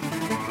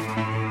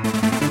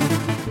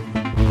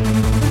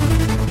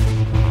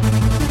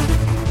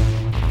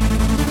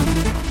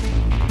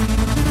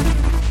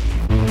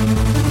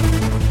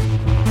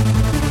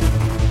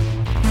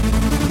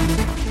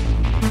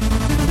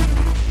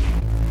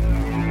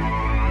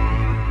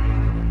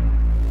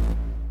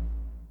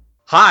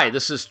 Hi,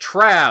 this is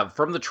Trav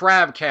from the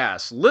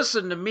Travcast.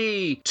 Listen to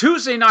me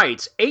Tuesday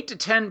nights, 8 to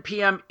 10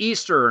 p.m.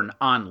 Eastern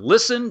on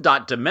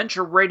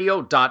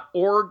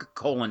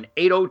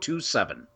listen.dementiaradio.org:8027.